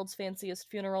to the world's fanciest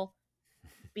funeral,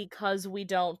 because we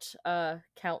don't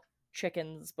count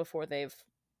chickens before they've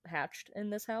hatched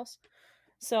in this house.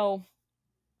 So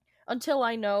until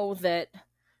I know that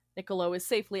Niccolo is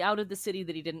safely out of the city,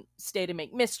 that he didn't stay to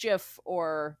make mischief,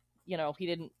 or, he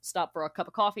didn't stop for a cup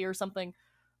of coffee or something,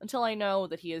 until I know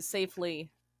that he is safely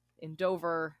in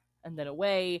Dover and then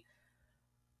away,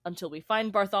 until we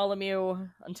find Bartholomew,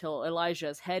 until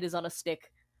Elijah's head is on a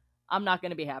stick, I'm not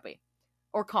going to be happy.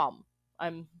 Or calm.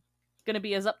 I'm going to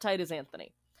be as uptight as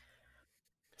Anthony.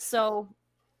 So,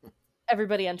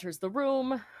 everybody enters the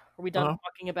room. Are we done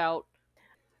talking about...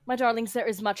 My darlings, there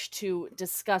is much to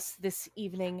discuss this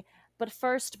evening, but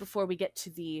first, before we get to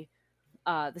the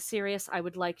serious, I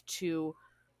would like to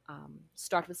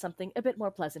start with something a bit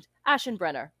more pleasant.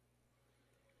 Ashenbrenner.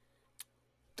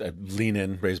 I lean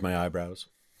in, raise my eyebrows.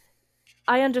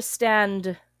 I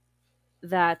understand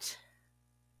that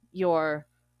your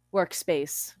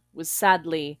workspace was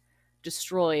sadly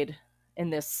destroyed in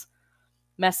this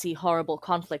messy, horrible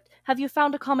conflict. Have you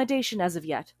found accommodation as of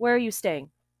yet? Where are you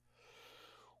staying?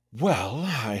 Well,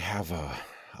 I have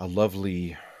a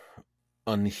lovely,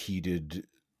 unheated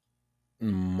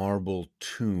marble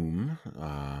tomb.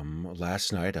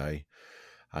 Last night I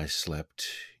slept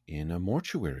in a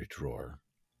mortuary drawer.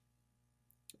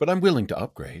 But I'm willing to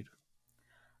upgrade.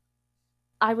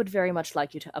 I would very much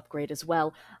like you to upgrade as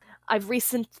well. I've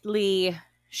recently...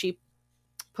 She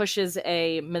pushes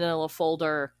a manila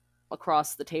folder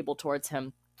across the table towards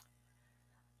him.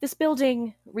 This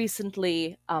building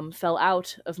recently fell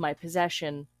out of my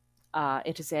possession.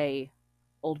 It is a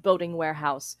old boating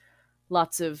warehouse.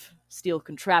 Lots of steel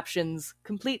contraptions,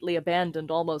 completely abandoned,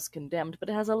 almost condemned, but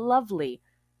it has a lovely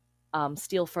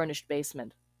steel-furnished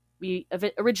basement. We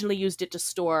originally used it to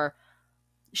store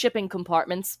shipping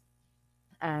compartments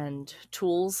and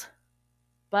tools,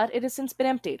 but it has since been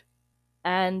emptied,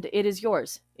 and it is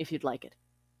yours if you'd like it.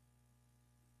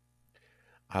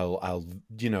 I'll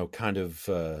kind of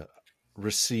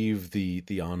receive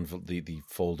the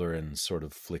folder and sort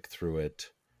of flick through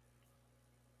it.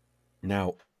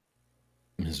 Now,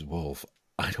 Ms. Wolf,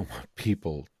 I don't want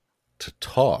people to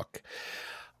talk.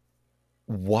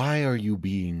 Why are you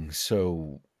being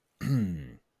so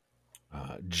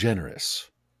generous?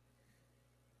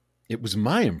 It was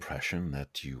my impression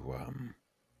that you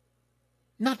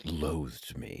not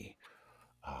loathed me,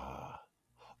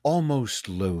 almost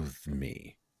loathed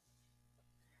me.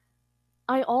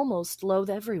 I almost loathe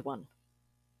everyone.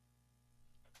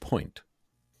 Point.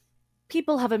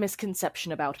 People have a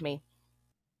misconception about me.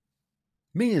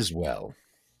 Me as well.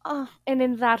 And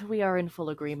in that we are in full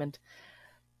agreement.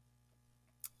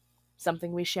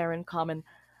 Something we share in common.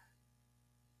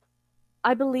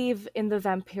 I believe in the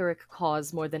vampiric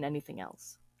cause more than anything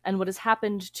else. And what has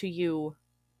happened to you,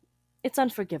 it's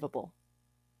unforgivable.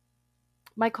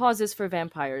 My cause is for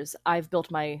vampires. I've built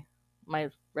my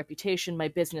reputation, my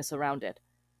business around it.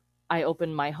 I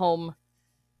open my home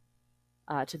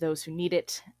to those who need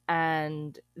it,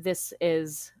 and this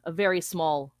is a very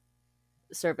small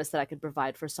service that I could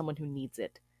provide for someone who needs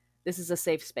it. This is a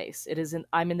safe space.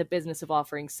 I'm in the business of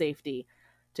offering safety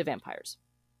to vampires.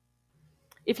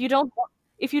 If you don't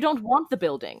want the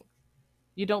building,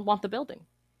 you don't want the building.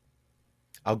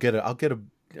 I'll get a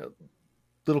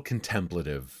little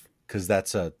contemplative, because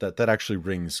that actually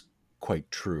rings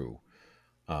quite true.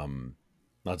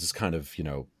 I'll just kind of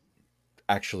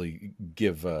actually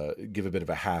give a bit of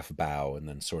a half bow and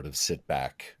then sort of sit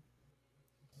back.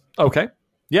 Okay,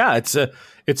 yeah,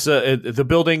 the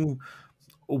building.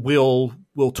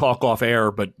 We'll talk off air,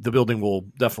 but the building will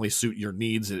definitely suit your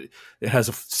needs. It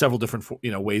has several different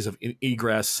ways of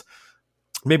egress.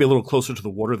 Maybe a little closer to the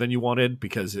water than you wanted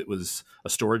because it was a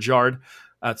storage yard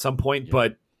at some point, yeah.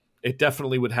 But it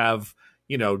definitely would have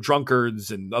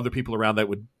drunkards and other people around that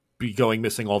would be going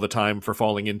missing all the time for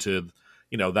falling into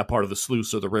that part of the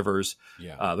sluice or the rivers,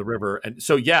 Yeah. the river. And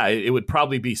so, yeah, it would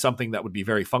probably be something that would be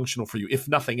very functional for you, if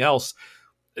nothing else,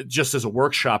 just as a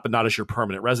workshop and not as your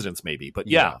permanent residence, maybe. But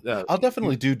yeah, I'll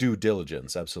definitely do due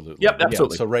diligence. Absolutely. Yep, But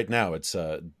absolutely. so right now it's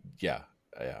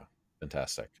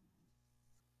fantastic.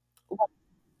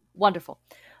 Wonderful.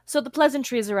 So the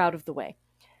pleasantries are out of the way.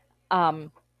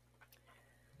 And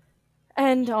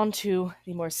on to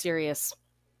the more serious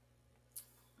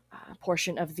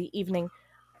portion of the evening.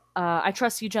 I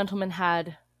trust you gentlemen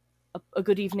had a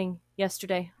good evening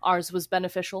yesterday. Ours was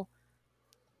beneficial.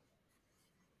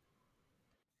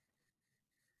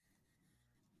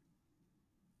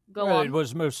 Go Well, on. it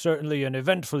was most certainly an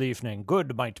eventful evening.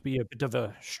 Good might be a bit of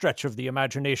a stretch of the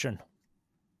imagination.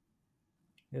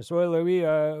 Yes, well,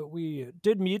 we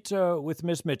did meet with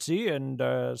Miss Mitzi and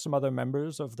some other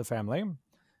members of the family.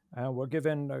 We're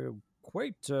given a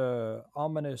quite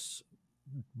ominous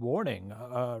warning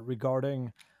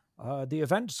regarding the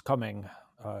events coming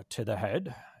to the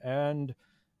head. And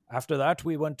after that,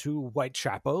 we went to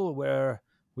Whitechapel, where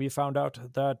we found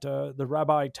out that the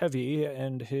Rabbi Tevi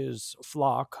and his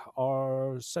flock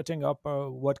are setting up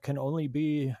what can only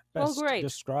be best great.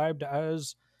 described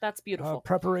as That's beautiful.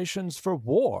 preparations for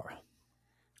war.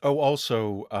 Oh,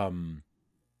 also,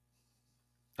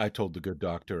 I told the good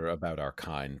doctor about our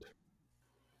kind.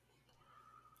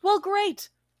 Well, great.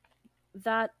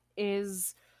 That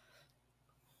is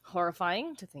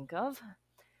horrifying to think of.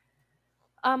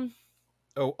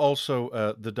 Oh,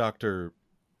 also, the doctor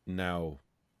now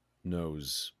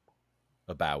knows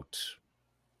about.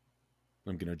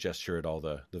 I'm going to gesture at all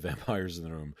the vampires in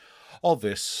the room. All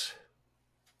this.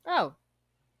 Oh.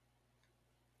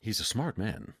 He's a smart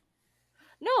man.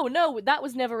 No, that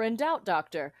was never in doubt,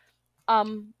 Doctor.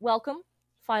 Welcome.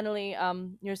 Finally,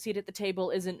 your seat at the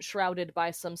table isn't shrouded by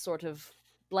some sort of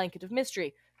blanket of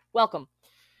mystery. Welcome.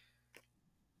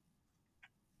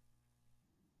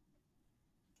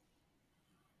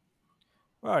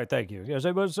 All right, thank you. Yes,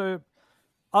 it was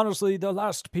honestly the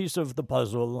last piece of the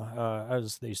puzzle,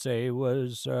 as they say,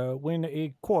 was when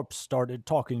a corpse started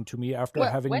talking to me after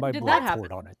having when my did that blood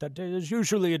poured on it. That is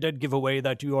usually a dead giveaway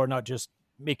that you are not just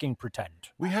making pretend.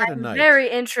 We had a I'm night. very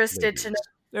interested to ladies.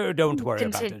 know. Don't worry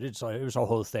about Continue. it. It was a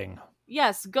whole thing.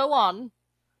 Yes, go on.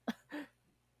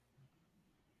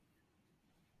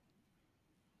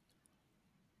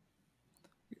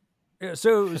 Yeah,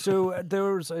 so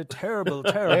there's a terrible,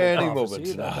 terrible Any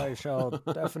prophecy moment that now. I shall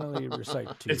definitely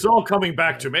recite to it's you. all coming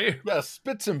back to me. Yes,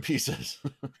 bits and pieces.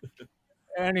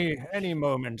 Any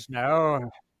moment now.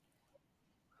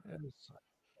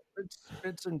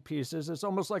 Bits and pieces. It's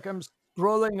almost like I'm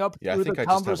scrolling up Yeah, I through think the I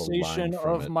just have a conversation line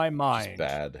from of it, my which is mind.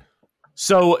 bad.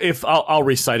 So if I'll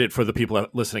recite it for the people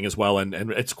listening as well, and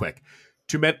it's quick.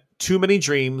 Too many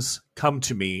dreams come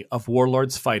to me of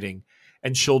warlords fighting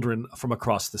and children from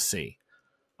across the sea.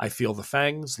 I feel the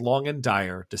fangs, long and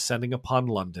dire, descending upon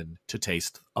London to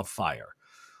taste of fire.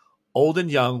 Old and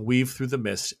young weave through the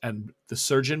mist, and the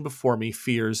surgeon before me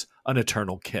fears an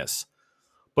eternal kiss.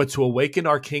 But to awaken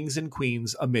our kings and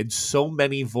queens amid so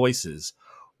many voices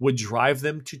would drive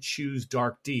them to choose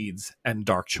dark deeds and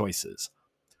dark choices.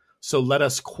 So let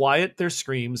us quiet their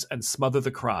screams and smother the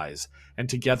cries, and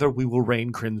together we will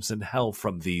rain crimson hell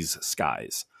from these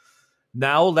skies.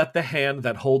 Now let the hand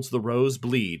that holds the rose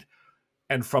bleed,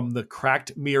 and from the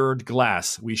cracked mirrored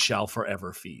glass we shall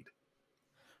forever feed.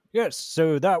 Yes,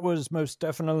 so that was most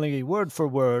definitely word for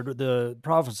word the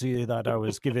prophecy that I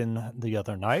was given the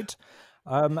other night.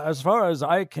 As far as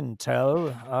I can tell,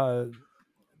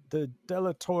 the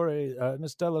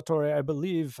Miss Delatore, I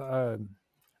believe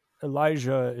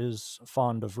Elijah is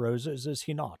fond of roses, is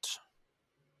he not?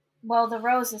 Well, the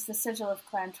rose is the sigil of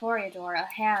Clan Toreador, a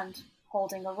hand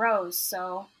holding a rose,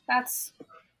 so that's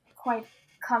quite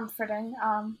comforting.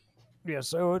 Yes,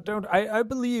 so I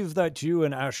believe that you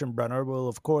and Ashenbrenner will,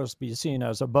 of course, be seen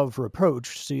as above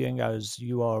reproach, seeing as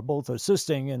you are both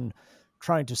assisting in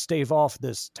trying to stave off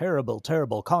this terrible,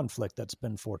 terrible conflict that's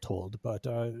been foretold. But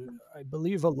I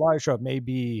believe Elijah may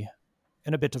be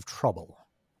in a bit of trouble.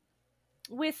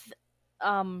 With,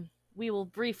 we will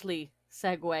briefly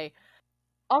segue.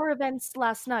 Our events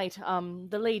last night,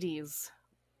 the ladies,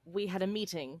 we had a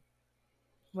meeting.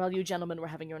 While you gentlemen were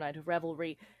having your night of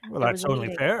revelry. Well, there that's was a only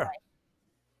meeting fair.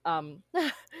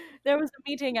 there was a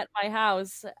meeting at my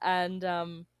house,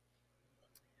 and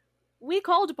we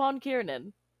called upon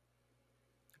Kiernan.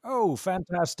 Oh,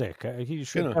 fantastic. He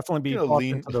should Gonna- definitely be gonna brought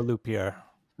lean- into the loop here.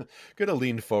 Gonna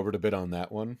lean forward a bit on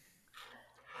that one.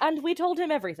 And we told him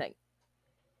everything.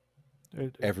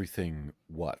 Everything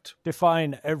what?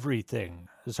 Define everything.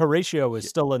 As Horatio is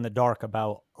still in the dark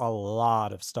about a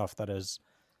lot of stuff that has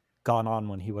gone on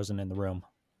when he wasn't in the room.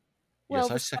 Well,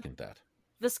 Yes, I second that.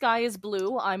 the sky is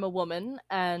blue, I'm a woman,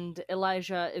 and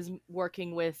Elijah is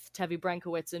working with Tevi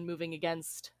Brankowitz and moving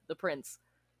against the prince.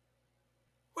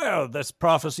 Well, this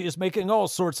prophecy is making all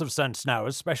sorts of sense now,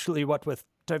 especially what with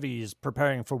Tevi's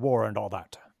preparing for war and all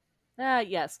that.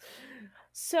 Yes.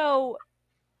 So,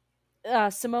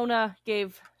 Simona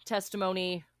gave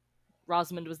testimony.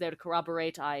 Rosamond was there to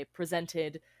corroborate. I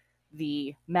presented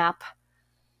the map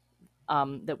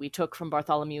that we took from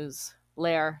Bartholomew's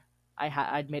lair.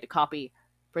 I'd made a copy,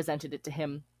 presented it to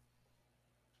him.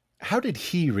 How did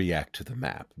he react to the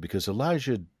map? Because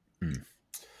Elijah...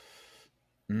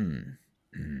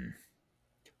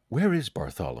 Where is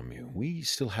Bartholomew? We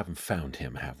still haven't found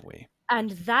him, have we?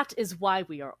 And that is why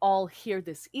we are all here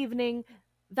this evening.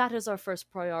 That is our first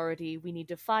priority. We need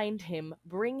to find him,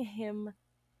 bring him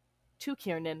to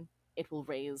Kiernan. It will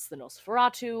raise the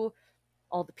Nosferatu.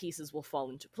 All the pieces will fall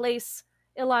into place.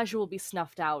 Elijah will be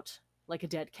snuffed out like a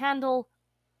dead candle,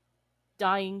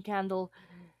 dying candle,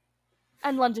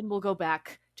 and London will go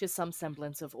back to some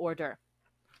semblance of order.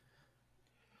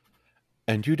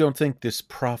 And you don't think this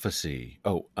prophecy...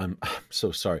 Oh, I'm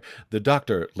so sorry. The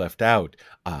doctor left out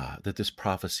that this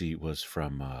prophecy was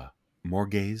from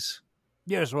Morgaze?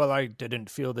 Yes, well, I didn't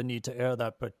feel the need to air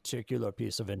that particular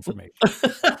piece of information.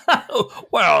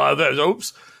 Well,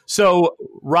 oops. So,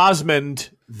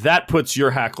 Rosamond, that puts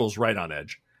your hackles right on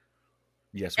edge.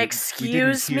 Yes,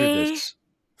 Excuse we didn't hear me? this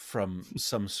from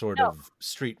some sort of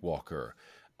streetwalker.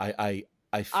 I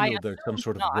feel there's some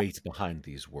sort of weight behind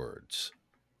these words.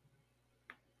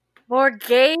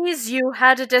 Morgaze, you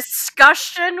had a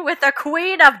discussion with the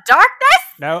Queen of Darkness?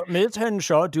 Now, Ms.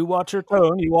 Henshaw, do watch your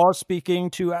tone. You are speaking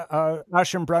to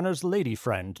Aschenbrenner's lady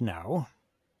friend now.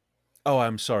 Oh,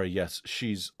 I'm sorry. Yes,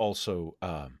 she's also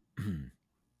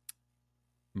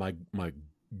my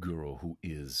girl who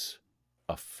is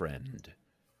a friend.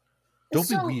 Don't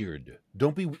be weird.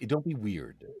 Don't be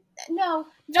weird. No,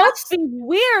 Don't be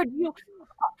weird. You.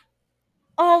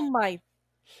 Oh my.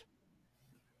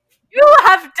 You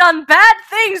have done bad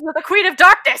things with the Queen of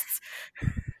Darkness!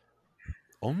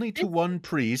 Only to one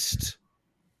priest.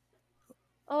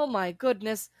 Oh my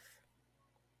goodness.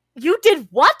 You did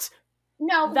what?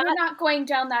 No, we're not going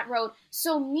down that road.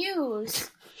 So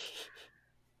Muse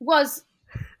was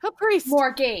a priest.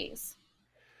 Morgaze.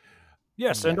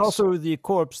 Yes, and also the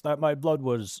corpse that my blood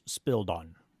was spilled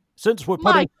on. Since we're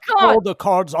putting all the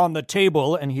cards on the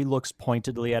table, and he looks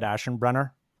pointedly at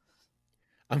Aschenbrenner.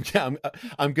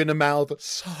 I'm gonna mouth,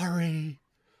 sorry.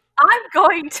 I'm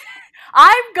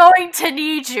going to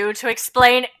need you to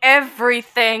explain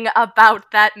everything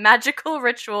about that magical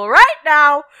ritual right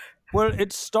now. Well,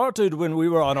 it started when we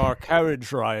were on our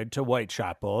carriage ride to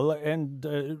Whitechapel, and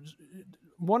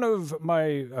one of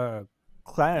my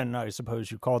clan, I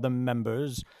suppose you call them,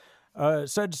 members,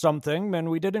 said something, and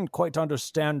we didn't quite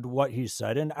understand what he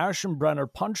said, and Aschenbrenner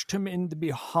punched him in the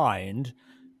behind,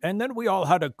 and then we all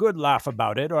had a good laugh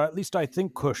about it, or at least I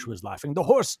think Kush was laughing. The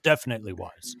horse definitely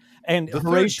was. And the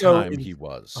Horatio, third time he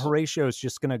was. Horatio's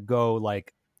just going to go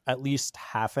like at least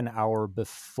half an hour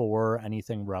before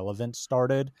anything relevant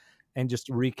started and just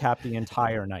recap the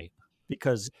entire night,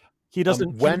 because he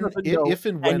doesn't. If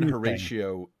and when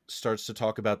Horatio starts to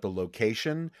talk about the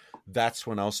location, that's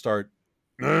when I'll start.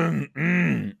 No.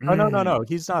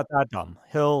 He's not that dumb.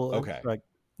 He'll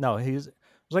he's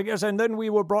like, yes, and then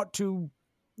we were brought to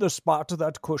the spot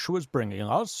that Kush was bringing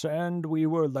us, and we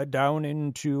were led down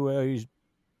into a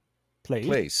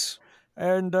place.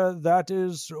 And that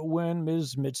is when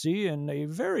Ms. Mitzi, in a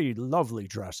very lovely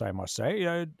dress, I must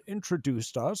say,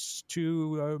 introduced us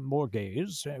to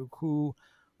Morgaze, who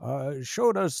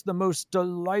showed us the most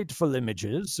delightful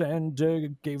images and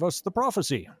gave us the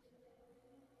prophecy.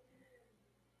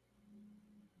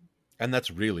 And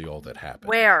that's really all that happened.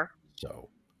 Where? So,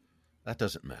 that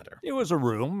doesn't matter. It was a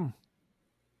room.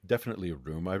 Definitely a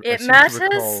room. It matters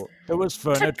there was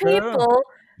furniture. to people.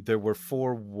 There were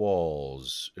 4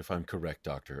 walls, if I'm correct,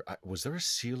 Doctor. Was there a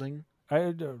ceiling?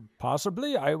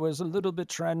 Possibly. I was a little bit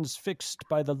transfixed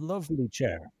by the lovely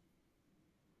chair.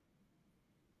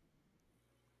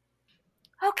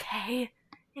 Okay,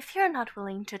 if you're not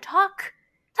willing to talk,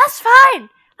 that's fine.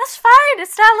 That's fine.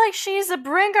 It's not like she's a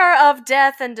bringer of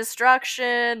death and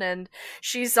destruction, and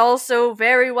she's also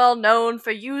very well known for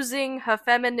using her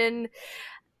feminine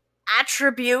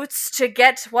attributes to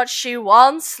get what she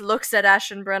wants. Looks at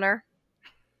Aschenbrenner.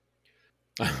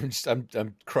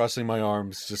 I'm crossing my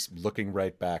arms, just looking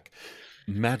right back.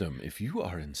 Madam, if you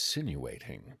are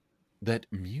insinuating that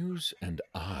Muse and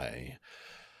I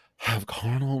have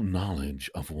carnal knowledge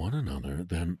of one another,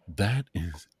 then that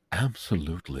is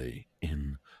absolutely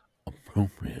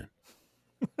inappropriate.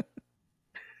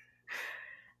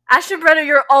 Ashenbrenner,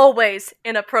 you're always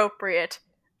inappropriate.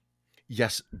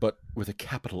 Yes, but with a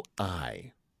capital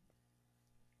I.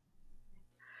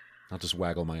 I'll just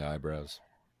waggle my eyebrows.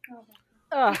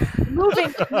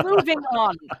 Moving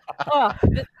on.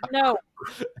 No,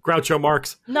 Groucho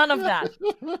Marx. none of that.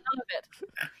 None of it.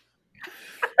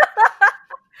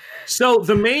 So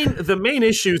the main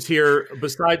issues here,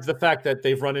 besides the fact that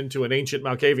they've run into an ancient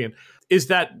Malkavian, is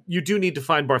that you do need to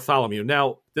find Bartholomew.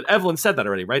 Now, that Evelyn said that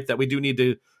already, right? That we do need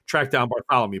to track down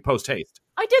Bartholomew post haste.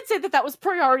 I did say that was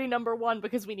priority number 1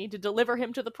 because we need to deliver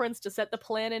him to the prince to set the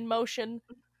plan in motion.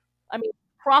 I mean,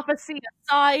 prophecy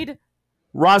aside.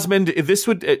 Rosamund,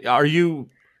 are you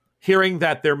hearing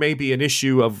that there may be an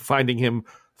issue of finding him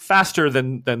faster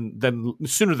than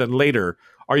sooner than later?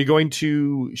 Are you going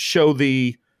to show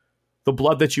the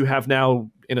blood that you have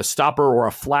now in a stopper or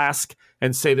a flask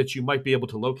and say that you might be able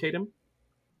to locate him?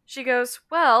 She goes,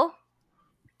 well,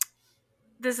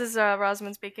 this is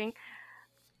Rosamund speaking.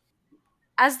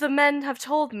 As the men have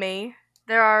told me,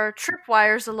 there are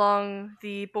tripwires along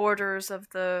the borders of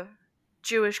the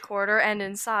Jewish quarter and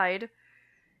inside.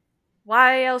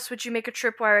 Why else would you make a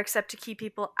tripwire except to keep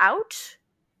people out?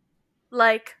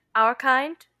 Like our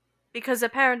kind? Because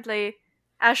apparently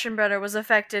Ashenbrenner was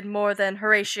affected more than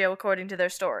Horatio according to their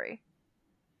story.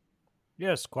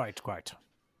 Yes, quite.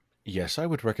 Yes, I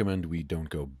would recommend we don't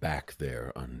go back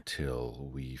there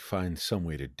until we find some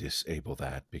way to disable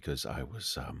that, because I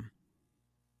was,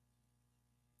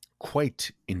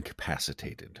 quite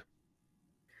incapacitated.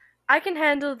 I can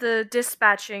handle the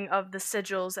dispatching of the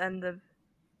sigils and the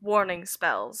warning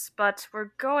spells, but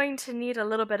we're going to need a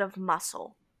little bit of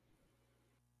muscle.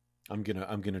 I'm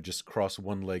gonna just cross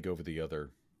one leg over the other,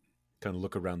 kind of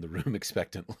look around the room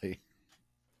expectantly.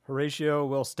 Horatio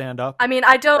will stand up. I mean,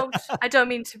 I don't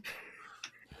mean to.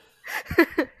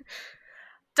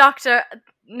 Doctor,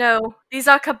 no, these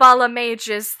are Kabbalah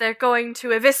mages. They're going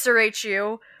to eviscerate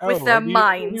you with their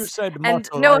minds. You said and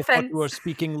muscle. no I offense. thought you were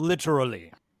speaking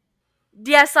literally.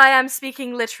 Yes, I am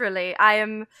speaking literally. I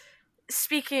am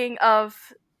speaking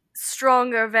of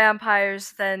stronger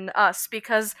vampires than us,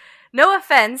 because, no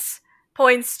offense,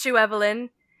 points to Evelyn,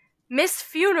 Miss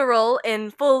Funeral in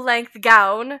full-length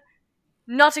gown,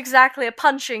 not exactly a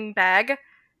punching bag,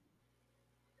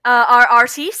 our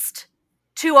artiste,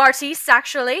 2 artistes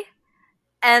actually,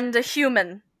 and a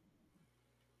human.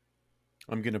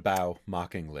 I'm gonna bow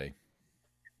mockingly.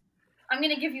 I'm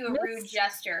gonna give you a rude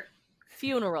gesture.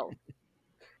 Funeral.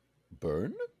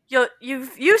 Burn?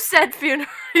 You said funeral.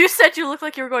 You said you look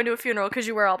like you were going to a funeral because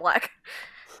you wear all black.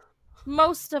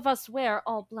 Most of us wear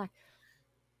all black.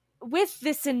 With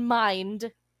this in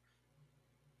mind,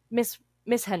 Miss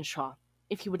Henshaw,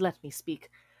 if you would let me speak,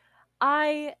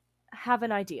 I have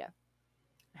an idea.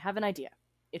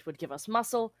 It would give us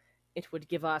muscle. It would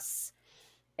give us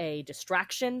a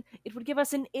distraction. It would give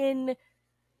us an in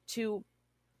to...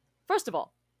 First of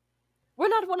all, we're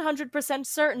not 100%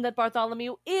 certain that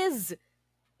Bartholomew is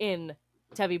in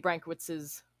Tevi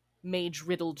Brankowitz's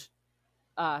mage-riddled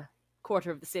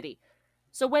quarter of the city.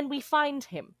 So when we find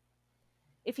him,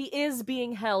 if he is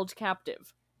being held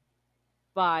captive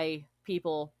by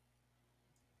people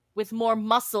with more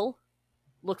muscle,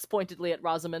 looks pointedly at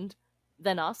Rosamund,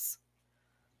 than us,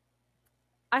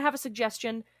 I have a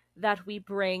suggestion that we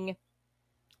bring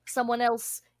someone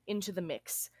else into the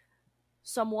mix.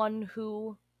 Someone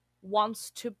who wants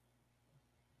to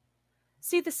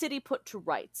see the city put to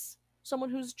rights. Someone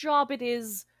whose job it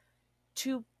is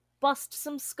to bust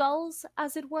some skulls,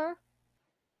 as it were.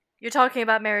 You're talking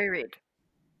about Mary Reed.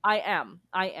 I am.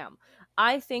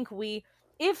 I think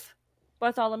if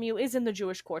Bartholomew is in the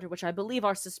Jewish quarter, which I believe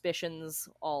our suspicions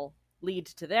all lead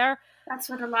to there. That's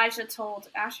what Elijah told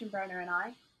Ashenbrenner and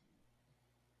I.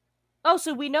 Oh,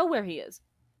 so we know where he is.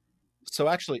 So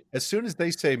actually, as soon as they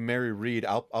say Mary Reed,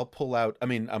 I'll pull out. I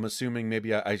mean, I'm assuming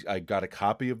maybe I got a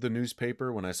copy of the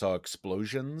newspaper when I saw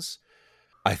explosions.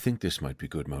 I think this might be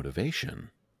good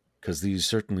motivation, because these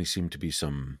certainly seem to be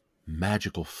some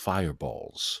magical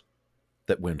fireballs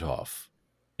that went off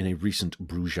in a recent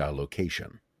Bruges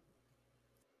location.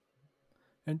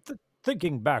 And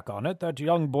thinking back on it, that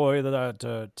young boy that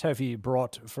Tevi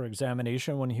brought for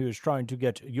examination when he was trying to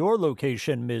get your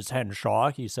location, Ms.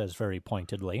 Henshaw, he says very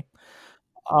pointedly.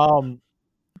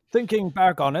 Thinking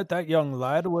back on it, that young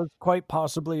lad was quite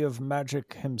possibly of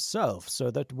magic himself,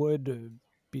 so that would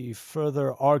be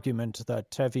further argument that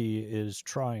Tevi is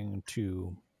trying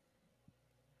to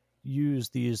use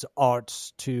these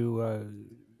arts to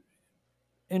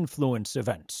influence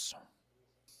events.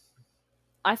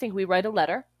 I think we write a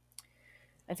letter.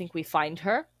 I think we find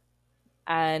her,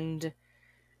 and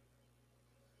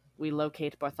we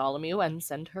locate Bartholomew and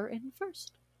send her in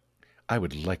first. I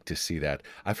would like to see that.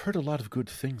 I've heard a lot of good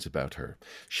things about her.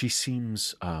 She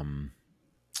seems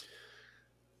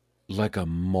like a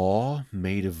maw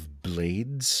made of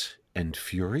blades and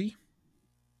fury.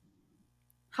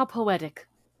 How poetic.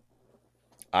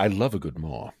 I love a good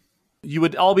maw. You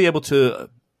would all be able to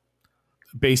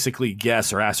basically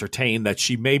guess or ascertain that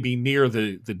she may be near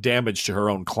the damage to her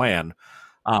own clan,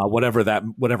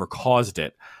 whatever caused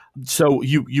it. So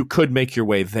you could make your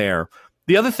way there.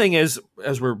 The other thing is,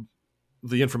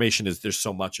 the information is, there's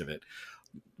so much of it.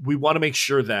 We want to make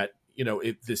sure that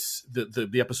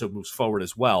the episode moves forward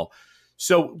as well.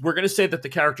 So we're going to say that the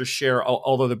characters share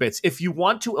all other bits. If you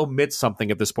want to omit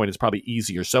something at this point, it's probably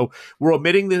easier. So we're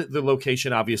omitting the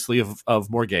location, obviously, of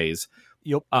Morgaze.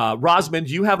 Yep. Rosmond,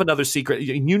 you have another secret.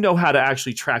 You know how to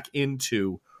actually track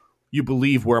into, you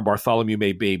believe, where Bartholomew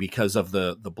may be because of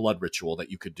the blood ritual that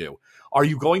you could do. Are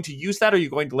you going to use that, or are you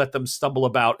going to let them stumble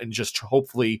about and just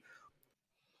hopefully...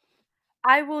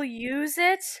 I will use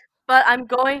it, but I'm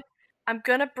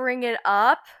gonna bring it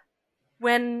up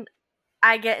when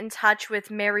I get in touch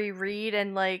with Mary Reed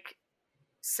and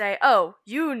say, "Oh,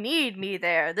 you need me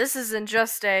there. This isn't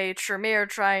just a Tremere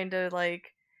trying to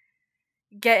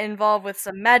get involved with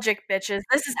some magic bitches.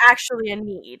 This is actually a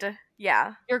need."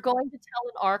 Yeah. You're going to tell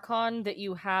an Archon that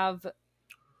you have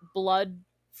blood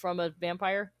from a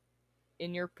vampire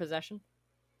in your possession?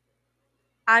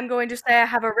 I'm going to say I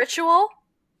have a ritual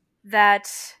that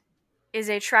is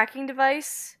a tracking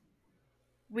device.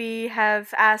 We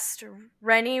have asked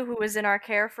Rennie, who was in our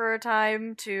care for a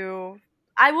time, to.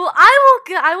 I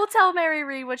will tell Mary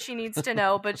Reed what she needs to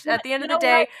know, but at the end of the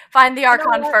day, find the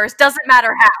Archon first. Doesn't matter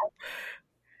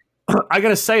how. I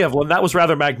gotta say, Evelyn, that was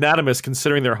rather magnanimous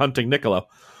considering they're hunting Niccolo.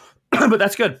 But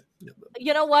that's good.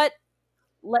 You know what?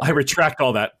 I retract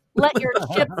all that. Let your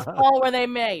chips fall where they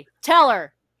may. Tell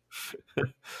her.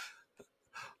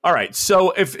 All right.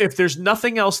 So if there's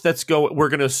nothing else that's we're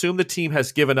going to assume the team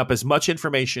has given up as much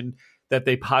information that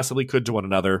they possibly could to one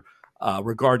another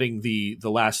regarding the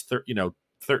last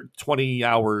 20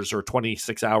 hours or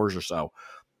 26 hours or so.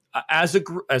 As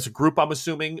a group, I'm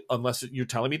assuming, unless you're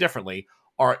telling me differently,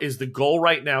 is the goal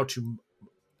right now to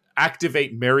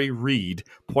activate Mary Reed,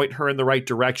 point her in the right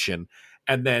direction,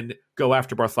 and then go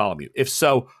after Bartholomew? If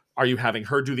so, are you having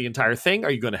her do the entire thing?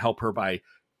 Are you going to help her by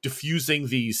diffusing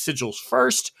these sigils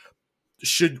first?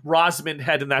 Should Rosmond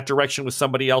head in that direction with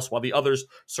somebody else while the others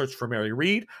search for Mary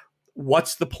Reed?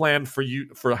 What's the plan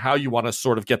for how you want to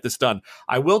sort of get this done?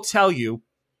 I will tell you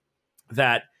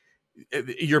that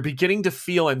you're beginning to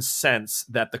feel and sense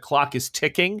that the clock is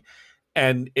ticking,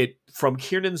 and it, from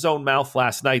Kiernan's own mouth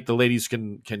last night, the ladies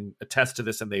can attest to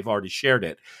this, and they've already shared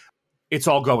it. It's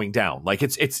all going down. Like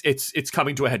it's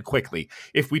coming to a head quickly.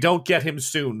 If we don't get him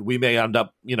soon, we may end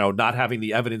up, not having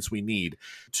the evidence we need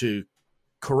to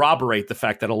corroborate the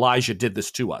fact that Elijah did this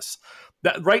to us.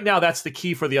 That right now, that's the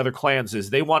key for the other clans, is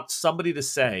they want somebody to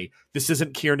say this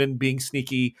isn't Kiernan being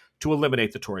sneaky to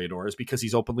eliminate the Toreadors because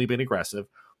he's openly been aggressive.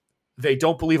 They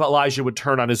don't believe Elijah would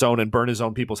turn on his own and burn his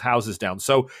own people's houses down.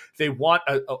 So they want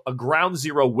a ground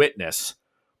zero witness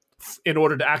in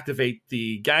order to activate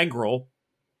the gangrel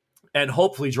and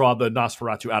hopefully draw the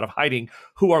Nosferatu out of hiding,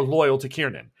 who are loyal to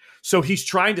Kiernan. So he's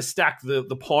trying to stack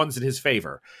the pawns in his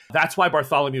favor. That's why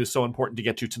Bartholomew is so important to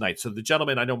get to tonight. So the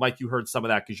gentleman, I know, Mike, you heard some of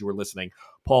that because you were listening.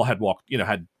 Paul had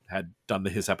had done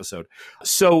his episode.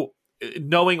 So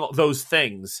knowing those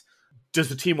things, does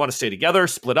the team want to stay together,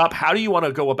 split up? How do you want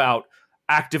to go about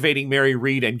activating Mary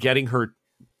Reed and getting her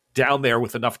down there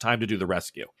with enough time to do the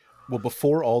rescue? Well,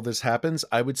 before all this happens,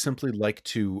 I would simply like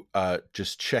to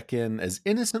just check in as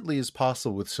innocently as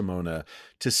possible with Simona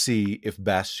to see if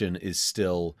Bastian is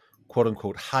still, quote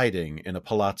unquote, hiding in a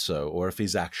palazzo, or if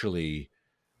he's actually,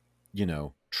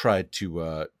 tried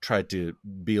to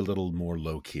be a little more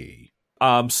low key.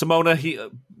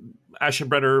 Simona,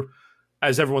 Aschenbrenner,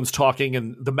 as everyone's talking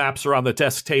and the maps are on the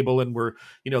desk table, and we're,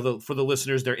 for the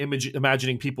listeners, they're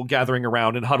imagining people gathering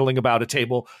around and huddling about a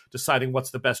table, deciding what's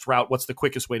the best route, what's the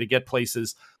quickest way to get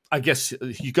places. I guess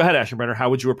you go ahead, Aschenbrenner. How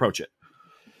would you approach it?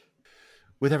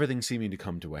 With everything seeming to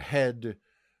come to a head,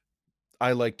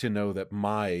 I like to know that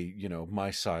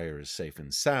my sire is safe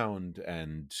and sound,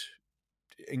 and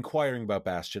inquiring about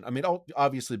Bastian. I mean,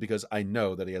 obviously because I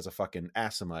know that he has a fucking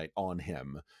Asimite on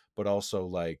him, but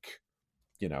also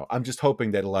I'm just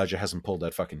hoping that Elijah hasn't pulled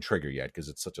that fucking trigger yet, because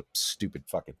it's such a stupid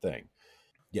fucking thing.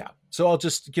 Yeah. So I'll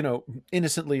just,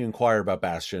 innocently inquire about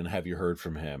Bastian. Have you heard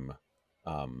from him?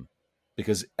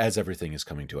 Because as everything is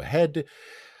coming to a head,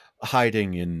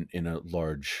 hiding in a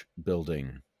large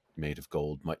building made of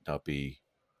gold might not be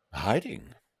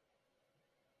hiding.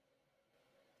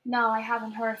 No, I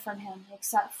haven't heard from him,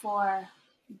 except for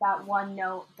that one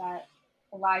note that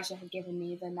Elijah had given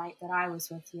me the night that I was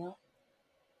with you.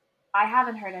 I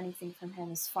haven't heard anything from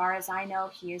him. As far as I know,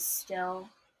 he is still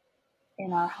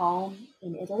in our home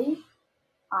in Italy.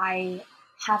 I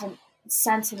haven't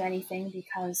sent him anything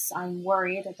because I'm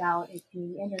worried about it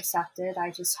being intercepted.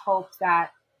 I just hope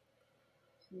that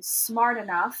he's smart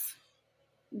enough,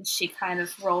 and she kind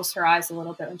of rolls her eyes a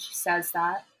little bit when she says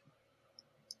that,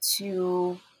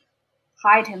 to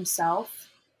hide himself,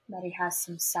 that he has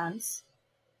some sense.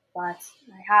 But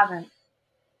I haven't.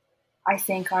 I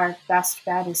think our best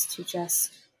bet is to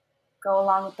just go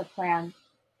along with the plan.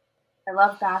 I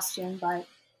love Bastion, but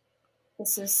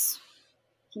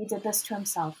he did this to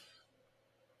himself.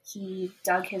 He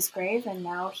dug his grave and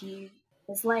now he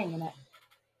is laying in it.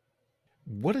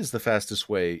 What is the fastest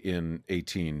way in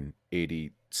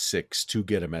 1886 to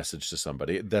get a message to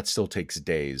somebody? That still takes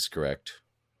days, correct?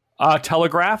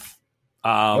 Telegraph.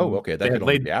 Okay. That could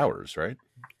only be hours, right?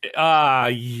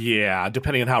 Yeah,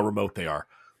 depending on how remote they are.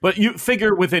 But you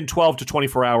figure within 12 to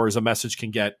 24 hours, a message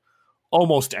can get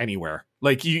almost anywhere.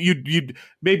 Like you'd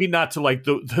maybe not to like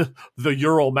the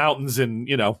Ural Mountains in,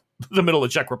 the middle of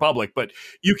the Czech Republic, but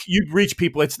you'd reach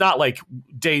people. It's not like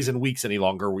days and weeks any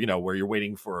longer, where you're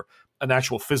waiting for an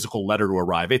actual physical letter to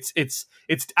arrive. It's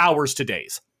hours to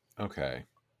days. Okay.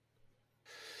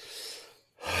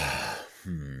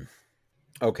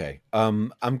 Okay.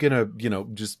 I'm gonna,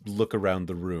 just look around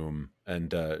the room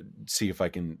and see if I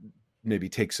can maybe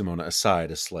take Simona aside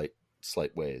a slight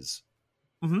ways.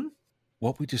 Mm-hmm.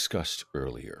 What we discussed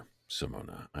earlier,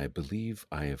 Simona, I believe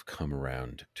I have come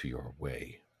around to your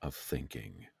way of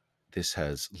thinking. This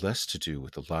has less to do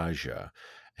with Elijah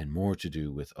and more to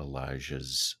do with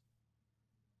Elijah's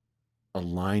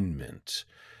alignment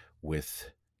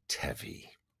with Tevi.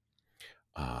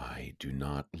 I do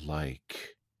not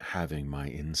like having my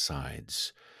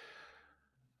insides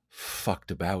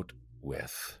fucked about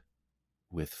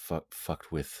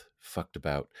fucked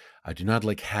about. I do not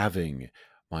like having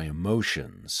my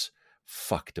emotions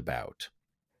fucked about.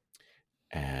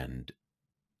 And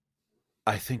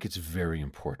I think it's very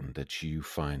important that you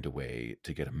find a way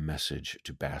to get a message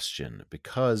to Bastion,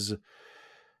 because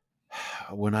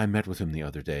when I met with him the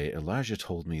other day, Elijah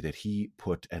told me that he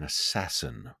put an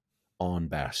assassin on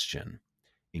Bastion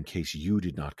in case you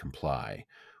did not comply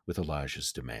with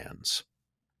Elijah's demands.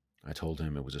 I told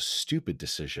him it was a stupid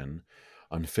decision,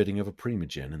 unfitting of a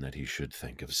primogen, and that he should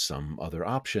think of some other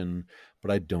option,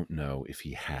 but I don't know if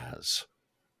he has.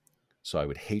 So I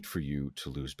would hate for you to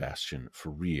lose Bastion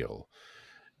for real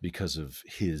because of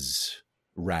his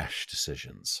rash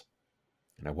decisions.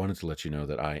 And I wanted to let you know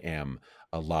that I am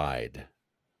allied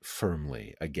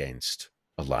firmly against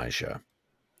Elijah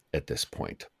at this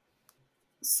point.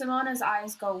 Simona's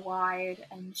eyes go wide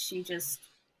and she just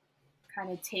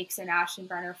kind of takes in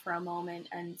Ashenbrenner for a moment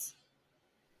and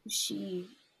she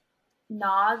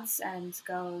nods and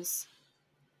goes,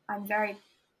 I'm very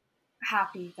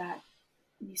happy that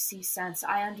you see sense.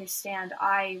 I understand.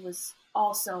 I was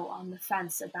also on the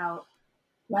fence about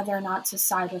whether or not to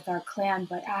side with our clan,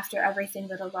 but after everything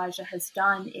that Elijah has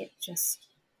done,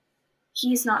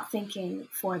 he's not thinking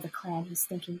for the clan, he's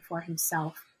thinking for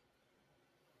himself.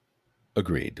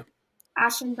 Agreed.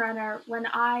 Ashenbrenner, when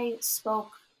I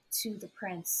spoke to the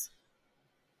prince,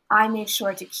 I made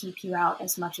sure to keep you out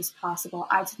as much as possible.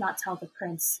 I did not tell the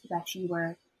prince that you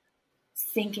were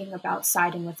thinking about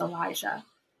siding with Elijah.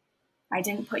 I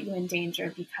didn't put you in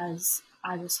danger because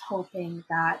I was hoping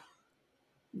that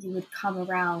you would come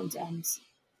around and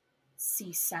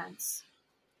see sense.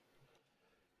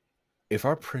 If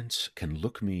our prince can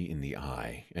look me in the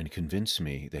eye and convince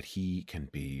me that he can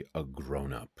be a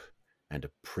grown-up and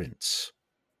a prince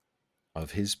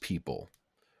of his people,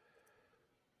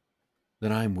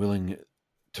 then I'm willing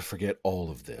to forget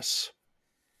all of this.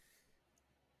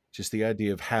 Just the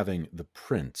idea of having the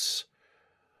prince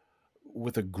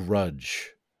with a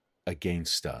grudge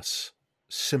against us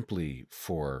simply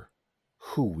for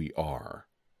who we are.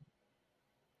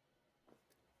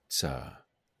 It's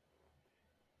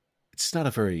not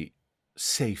a very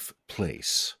safe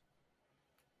place.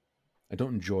 I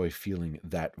don't enjoy feeling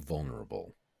that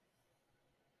vulnerable.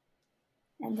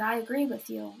 And I agree with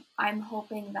you. I'm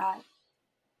hoping that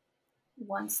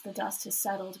once the dust has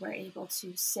settled, we're able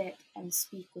to sit and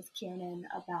speak with Kiernan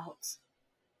about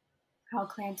how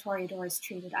Clan Toreador is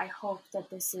treated. I hope that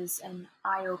this is an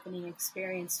eye-opening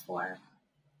experience for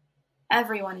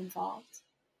everyone involved.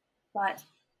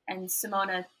 And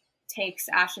Simona takes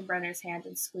Ashenbrenner's hand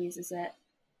and squeezes it.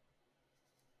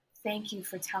 Thank you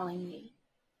for telling me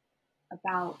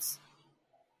about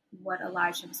what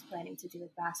Elijah was planning to do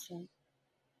with Bastion.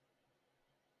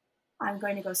 I'm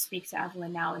going to go speak to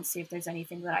Evelyn now and see if there's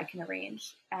anything that I can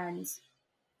arrange. And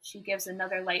She gives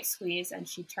another light squeeze and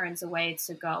she turns away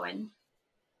to go and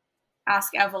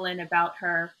ask Evelyn about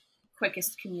her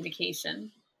quickest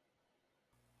communication.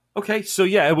 Okay, so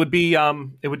yeah, it would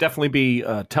definitely be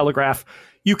telegraph.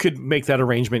 You could make that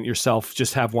arrangement yourself.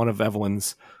 Just have one of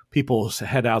Evelyn's people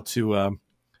head out to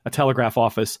a telegraph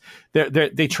office.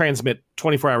 They transmit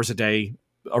 24 hours a day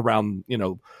around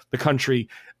the country.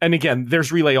 And again,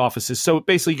 there's relay offices. So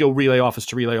basically, you go relay office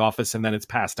to relay office, and then it's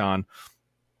passed on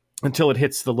until it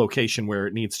hits the location where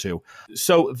it needs to.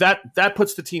 So that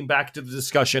puts the team back to the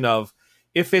discussion of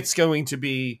if it's going to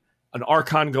be an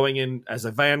Archon going in as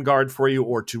a vanguard for you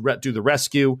or to do the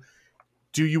rescue.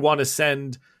 Do you want to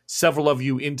send several of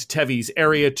you into Tevi's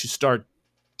area to start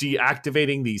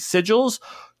deactivating these sigils?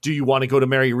 Do you want to go to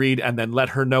Mary Reed and then let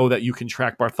her know that you can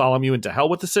track Bartholomew into hell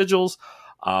with the sigils?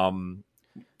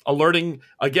 Alerting,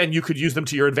 again, you could use them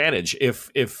to your advantage.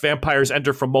 If vampires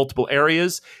enter from multiple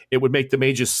areas, it would make the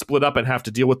mages split up and have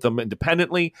to deal with them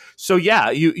independently. So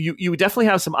yeah, you definitely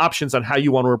have some options on how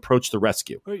you want to approach the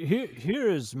rescue.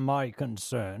 Here is my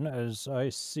concern. As I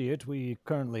see it, we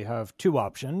currently have two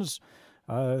options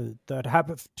that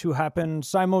happen to happen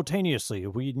simultaneously.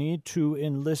 We need to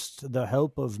enlist the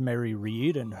help of Mary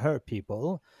Reed and her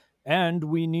people, and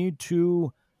we need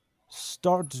to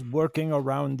start working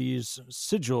around these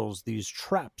sigils, these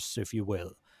traps, if you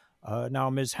will. Now,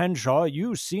 Ms. Henshaw,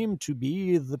 you seem to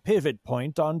be the pivot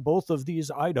point on both of these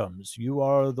items. You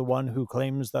are the one who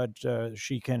claims that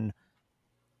she can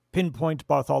pinpoint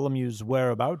Bartholomew's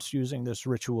whereabouts using this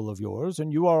ritual of yours,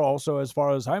 and you are also, as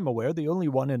far as I'm aware, the only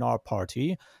one in our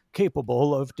party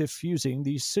capable of diffusing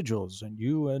these sigils. And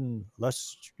you,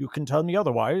 unless you can tell me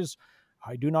otherwise,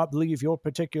 I do not believe your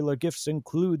particular gifts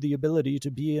include the ability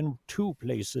to be in two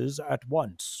places at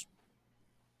once.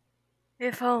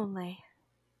 If only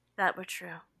that were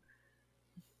true.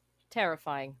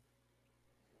 Terrifying.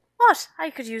 What?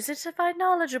 I could use it to find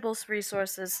knowledgeable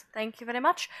resources. Thank you very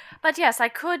much. But yes, I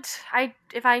could.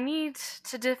 If I need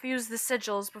to diffuse the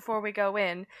sigils before we go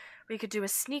in, we could do a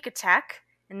sneak attack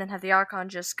and then have the Archon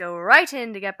just go right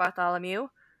in to get Bartholomew.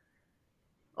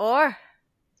 Or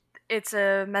it's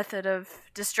a method of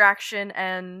distraction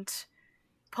and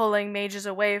pulling mages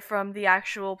away from the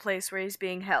actual place where he's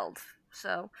being held.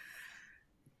 So,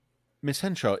 Miss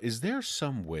Henshaw, is there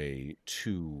some way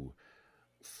to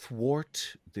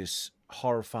thwart this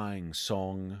horrifying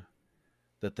song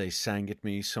that they sang at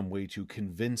me, some way to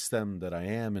convince them that I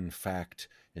am, in fact,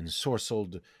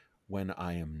 ensorcelled when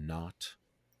I am not?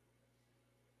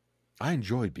 I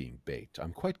enjoy being bait.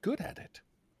 I'm quite good at it.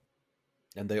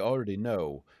 And they already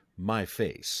know my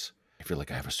face. I feel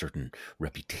like I have a certain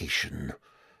reputation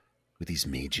with these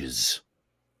mages.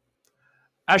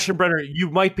 Ashenbrenner,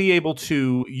 you might be able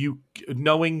to,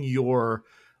 knowing your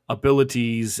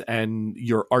abilities and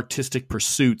your artistic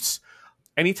pursuits,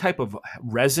 any type of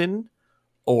resin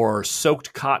or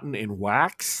soaked cotton in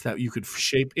wax that you could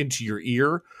shape into your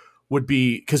ear would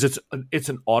be, because it's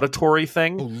an auditory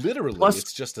thing. Oh, literally, Plus,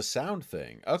 it's just a sound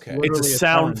thing. Okay. It's a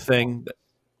sound thing.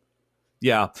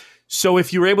 Yeah. So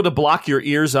if you were able to block your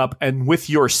ears up, and with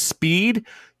your speed,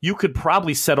 you could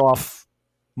probably set off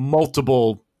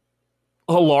multiple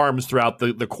alarms throughout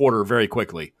the quarter very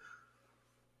quickly.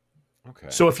 Okay.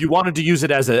 So if you wanted to use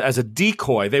it as a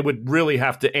decoy, they would really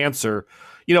have to answer.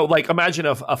 Like imagine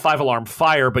a 5-alarm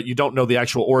fire, but you don't know the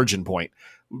actual origin point.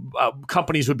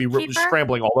 Companies would be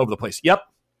scrambling all over the place. Yep.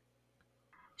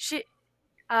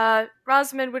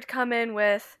 Rosamund would come in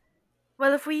with,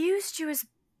 well, if we used you as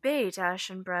bait,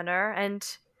 Ashenbrenner,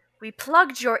 and we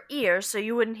plugged your ears so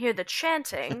you wouldn't hear the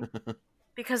chanting,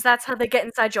 because that's how they get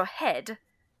inside your head,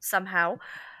 somehow,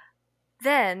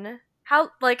 then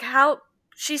how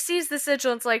she sees the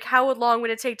sigil and it's like, how long would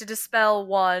it take to dispel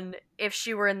one if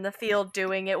she were in the field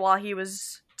doing it while he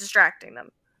was distracting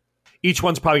them? Each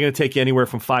one's probably going to take you anywhere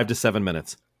from 5 to 7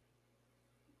 minutes.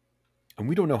 And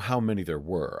we don't know how many there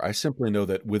were. I simply know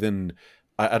that within,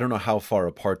 I don't know how far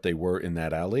apart they were in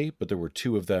that alley, but there were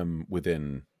two of them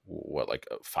within,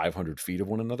 500 feet of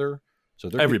one another? So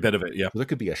every bit of it, yeah. There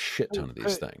could be a shit ton of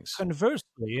these things.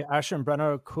 Conversely,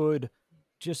 Ashenbrenner could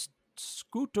just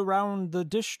scoot around the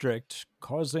district,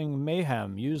 causing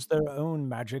mayhem, use their own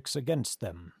magics against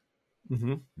them.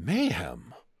 Mm-hmm.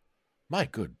 Mayhem? My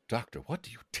good doctor, what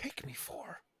do you take me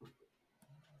for?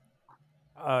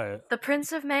 The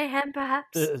Prince of Mayhem,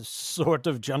 perhaps? The sort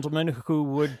of gentleman who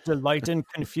would delight in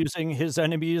confusing his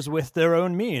enemies with their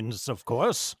own means, of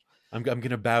course. I'm going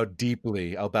to bow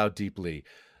deeply. I'll bow deeply.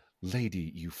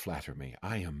 Lady, you flatter me.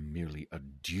 I am merely a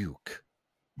duke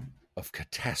of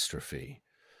catastrophe.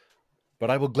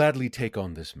 But I will gladly take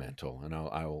on this mantle, and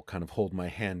I will kind of hold my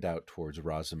hand out towards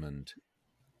Rosamund.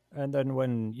 And then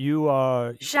when you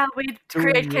Shall we doing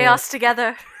create your- chaos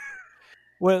together?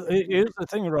 Well, here's the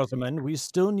thing, Rosamond. We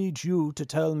still need you to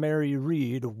tell Mary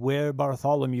Reed where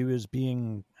Bartholomew is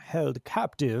being held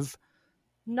captive,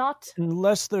 Not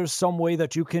unless there's some way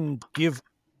that you can give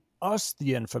us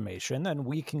the information, and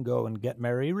we can go and get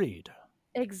Mary Reed.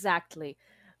 exactly.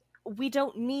 We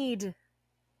don't need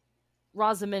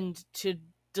Rosamond to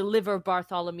deliver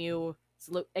Bartholomew's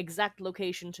exact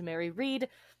location to Mary Reed.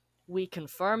 We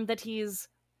confirm that he's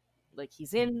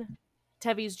in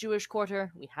Tevi's Jewish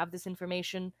quarter. We have this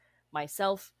information.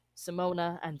 Myself,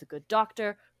 Simona, and the good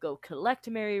doctor go collect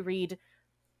Mary Reed,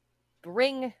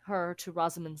 bring her to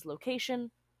Rosamond's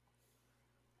location,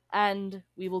 and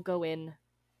we will go in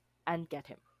and get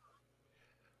him.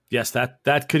 Yes,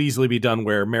 that could easily be done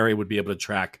where Mary would be able to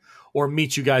track or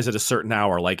meet you guys at a certain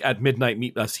hour, like at midnight,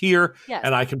 meet us here, Yes.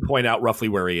 and I can point out roughly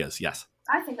where he is. Yes.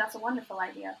 I think that's a wonderful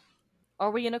idea. Are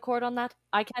we in accord on that?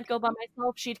 I can't go by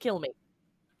myself. She'd kill me.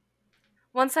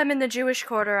 Once I'm in the Jewish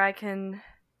quarter, I can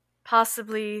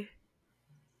possibly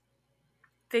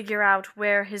figure out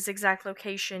where his exact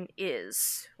location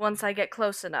is. Once I get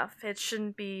close enough, it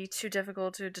shouldn't be too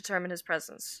difficult to determine his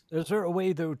presence. Is there a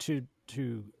way, though, to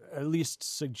at least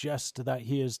suggest that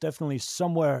he is definitely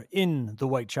somewhere in the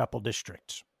Whitechapel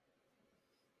district?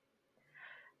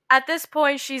 At this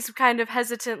point, she's kind of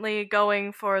hesitantly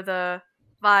going for the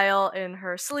vial in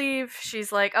her sleeve.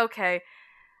 She's like, okay,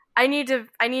 I need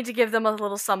to give them a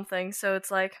little something. So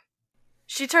it's like,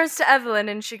 she turns to Evelyn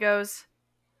and she goes,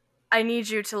 I need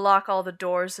you to lock all the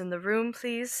doors in the room,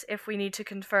 please, if we need to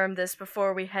confirm this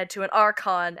before we head to an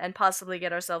Archon and possibly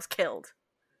get ourselves killed.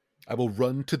 I will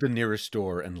run to the nearest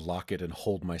door and lock it and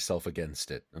hold myself against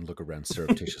it and look around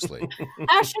surreptitiously.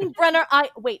 Ashenbrenner,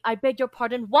 I beg your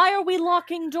pardon. Why are we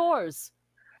locking doors?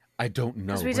 I don't know.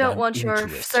 Because we but don't I'm want your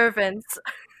into it. servants.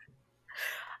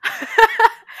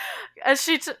 As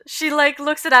she like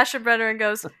looks at Ashenbrenner and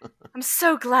goes, I'm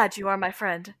so glad you are my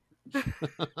friend.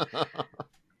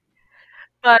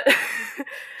 But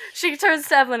she turns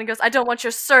to Evelyn and goes, I don't want your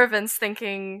servants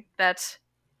thinking that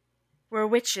we're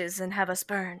witches and have us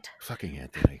burned. Fucking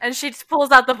Anthony. And she pulls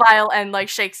out the vial and like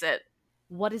shakes it.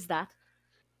 What is that?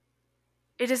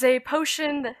 It is a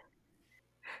potion.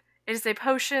 It is a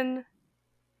potion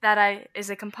that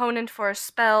is a component for a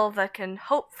spell that can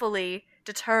hopefully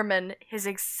determine his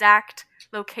exact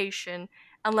location,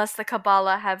 unless the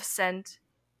Kabbalah have sent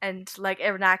and like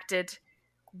enacted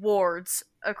wards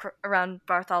around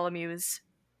Bartholomew's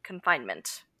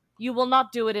confinement. You will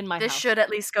not do it in my This house. should at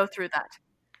least go through that.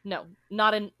 No,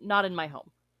 not in my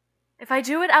home. If I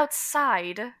do it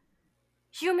outside,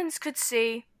 humans could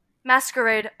see.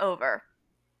 Masquerade over.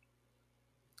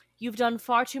 You've done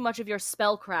far too much of your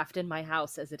spellcraft in my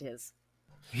house as it is.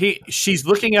 She's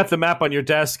looking at the map on your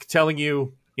desk, telling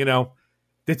you,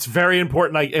 it's very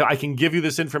important. I can give you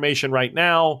this information right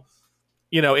now.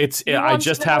 I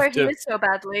just have where to. he is so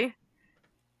badly.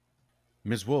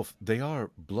 Ms. Wolf, they are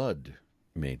blood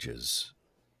mages.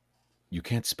 You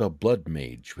can't spell blood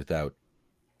mage without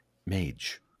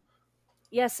mage.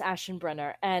 Yes,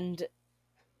 Ashenbrenner, and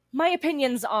my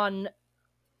opinions on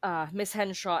Miss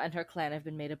Henshaw and her clan have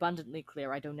been made abundantly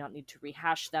clear. I do not need to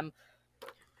rehash them.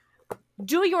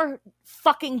 Do your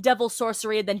fucking devil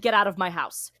sorcery and then get out of my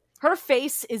house. Her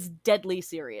face is deadly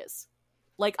serious.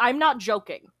 Like, I'm not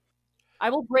joking. I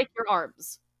will break your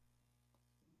arms.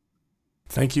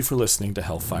 Thank you for listening to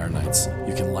Hellfire Nights.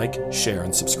 You can like, share,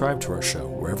 and subscribe to our show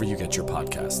wherever you get your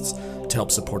podcasts. To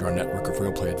help support our network of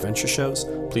real play adventure shows,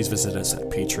 please visit us at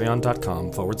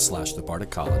patreon.com/the Bardic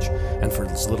College. And for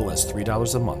as little as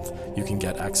 $3 a month, you can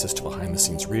get access to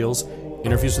behind-the-scenes reels,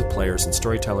 interviews with players and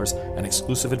storytellers, and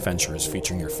exclusive adventures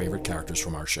featuring your favorite characters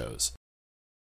from our shows.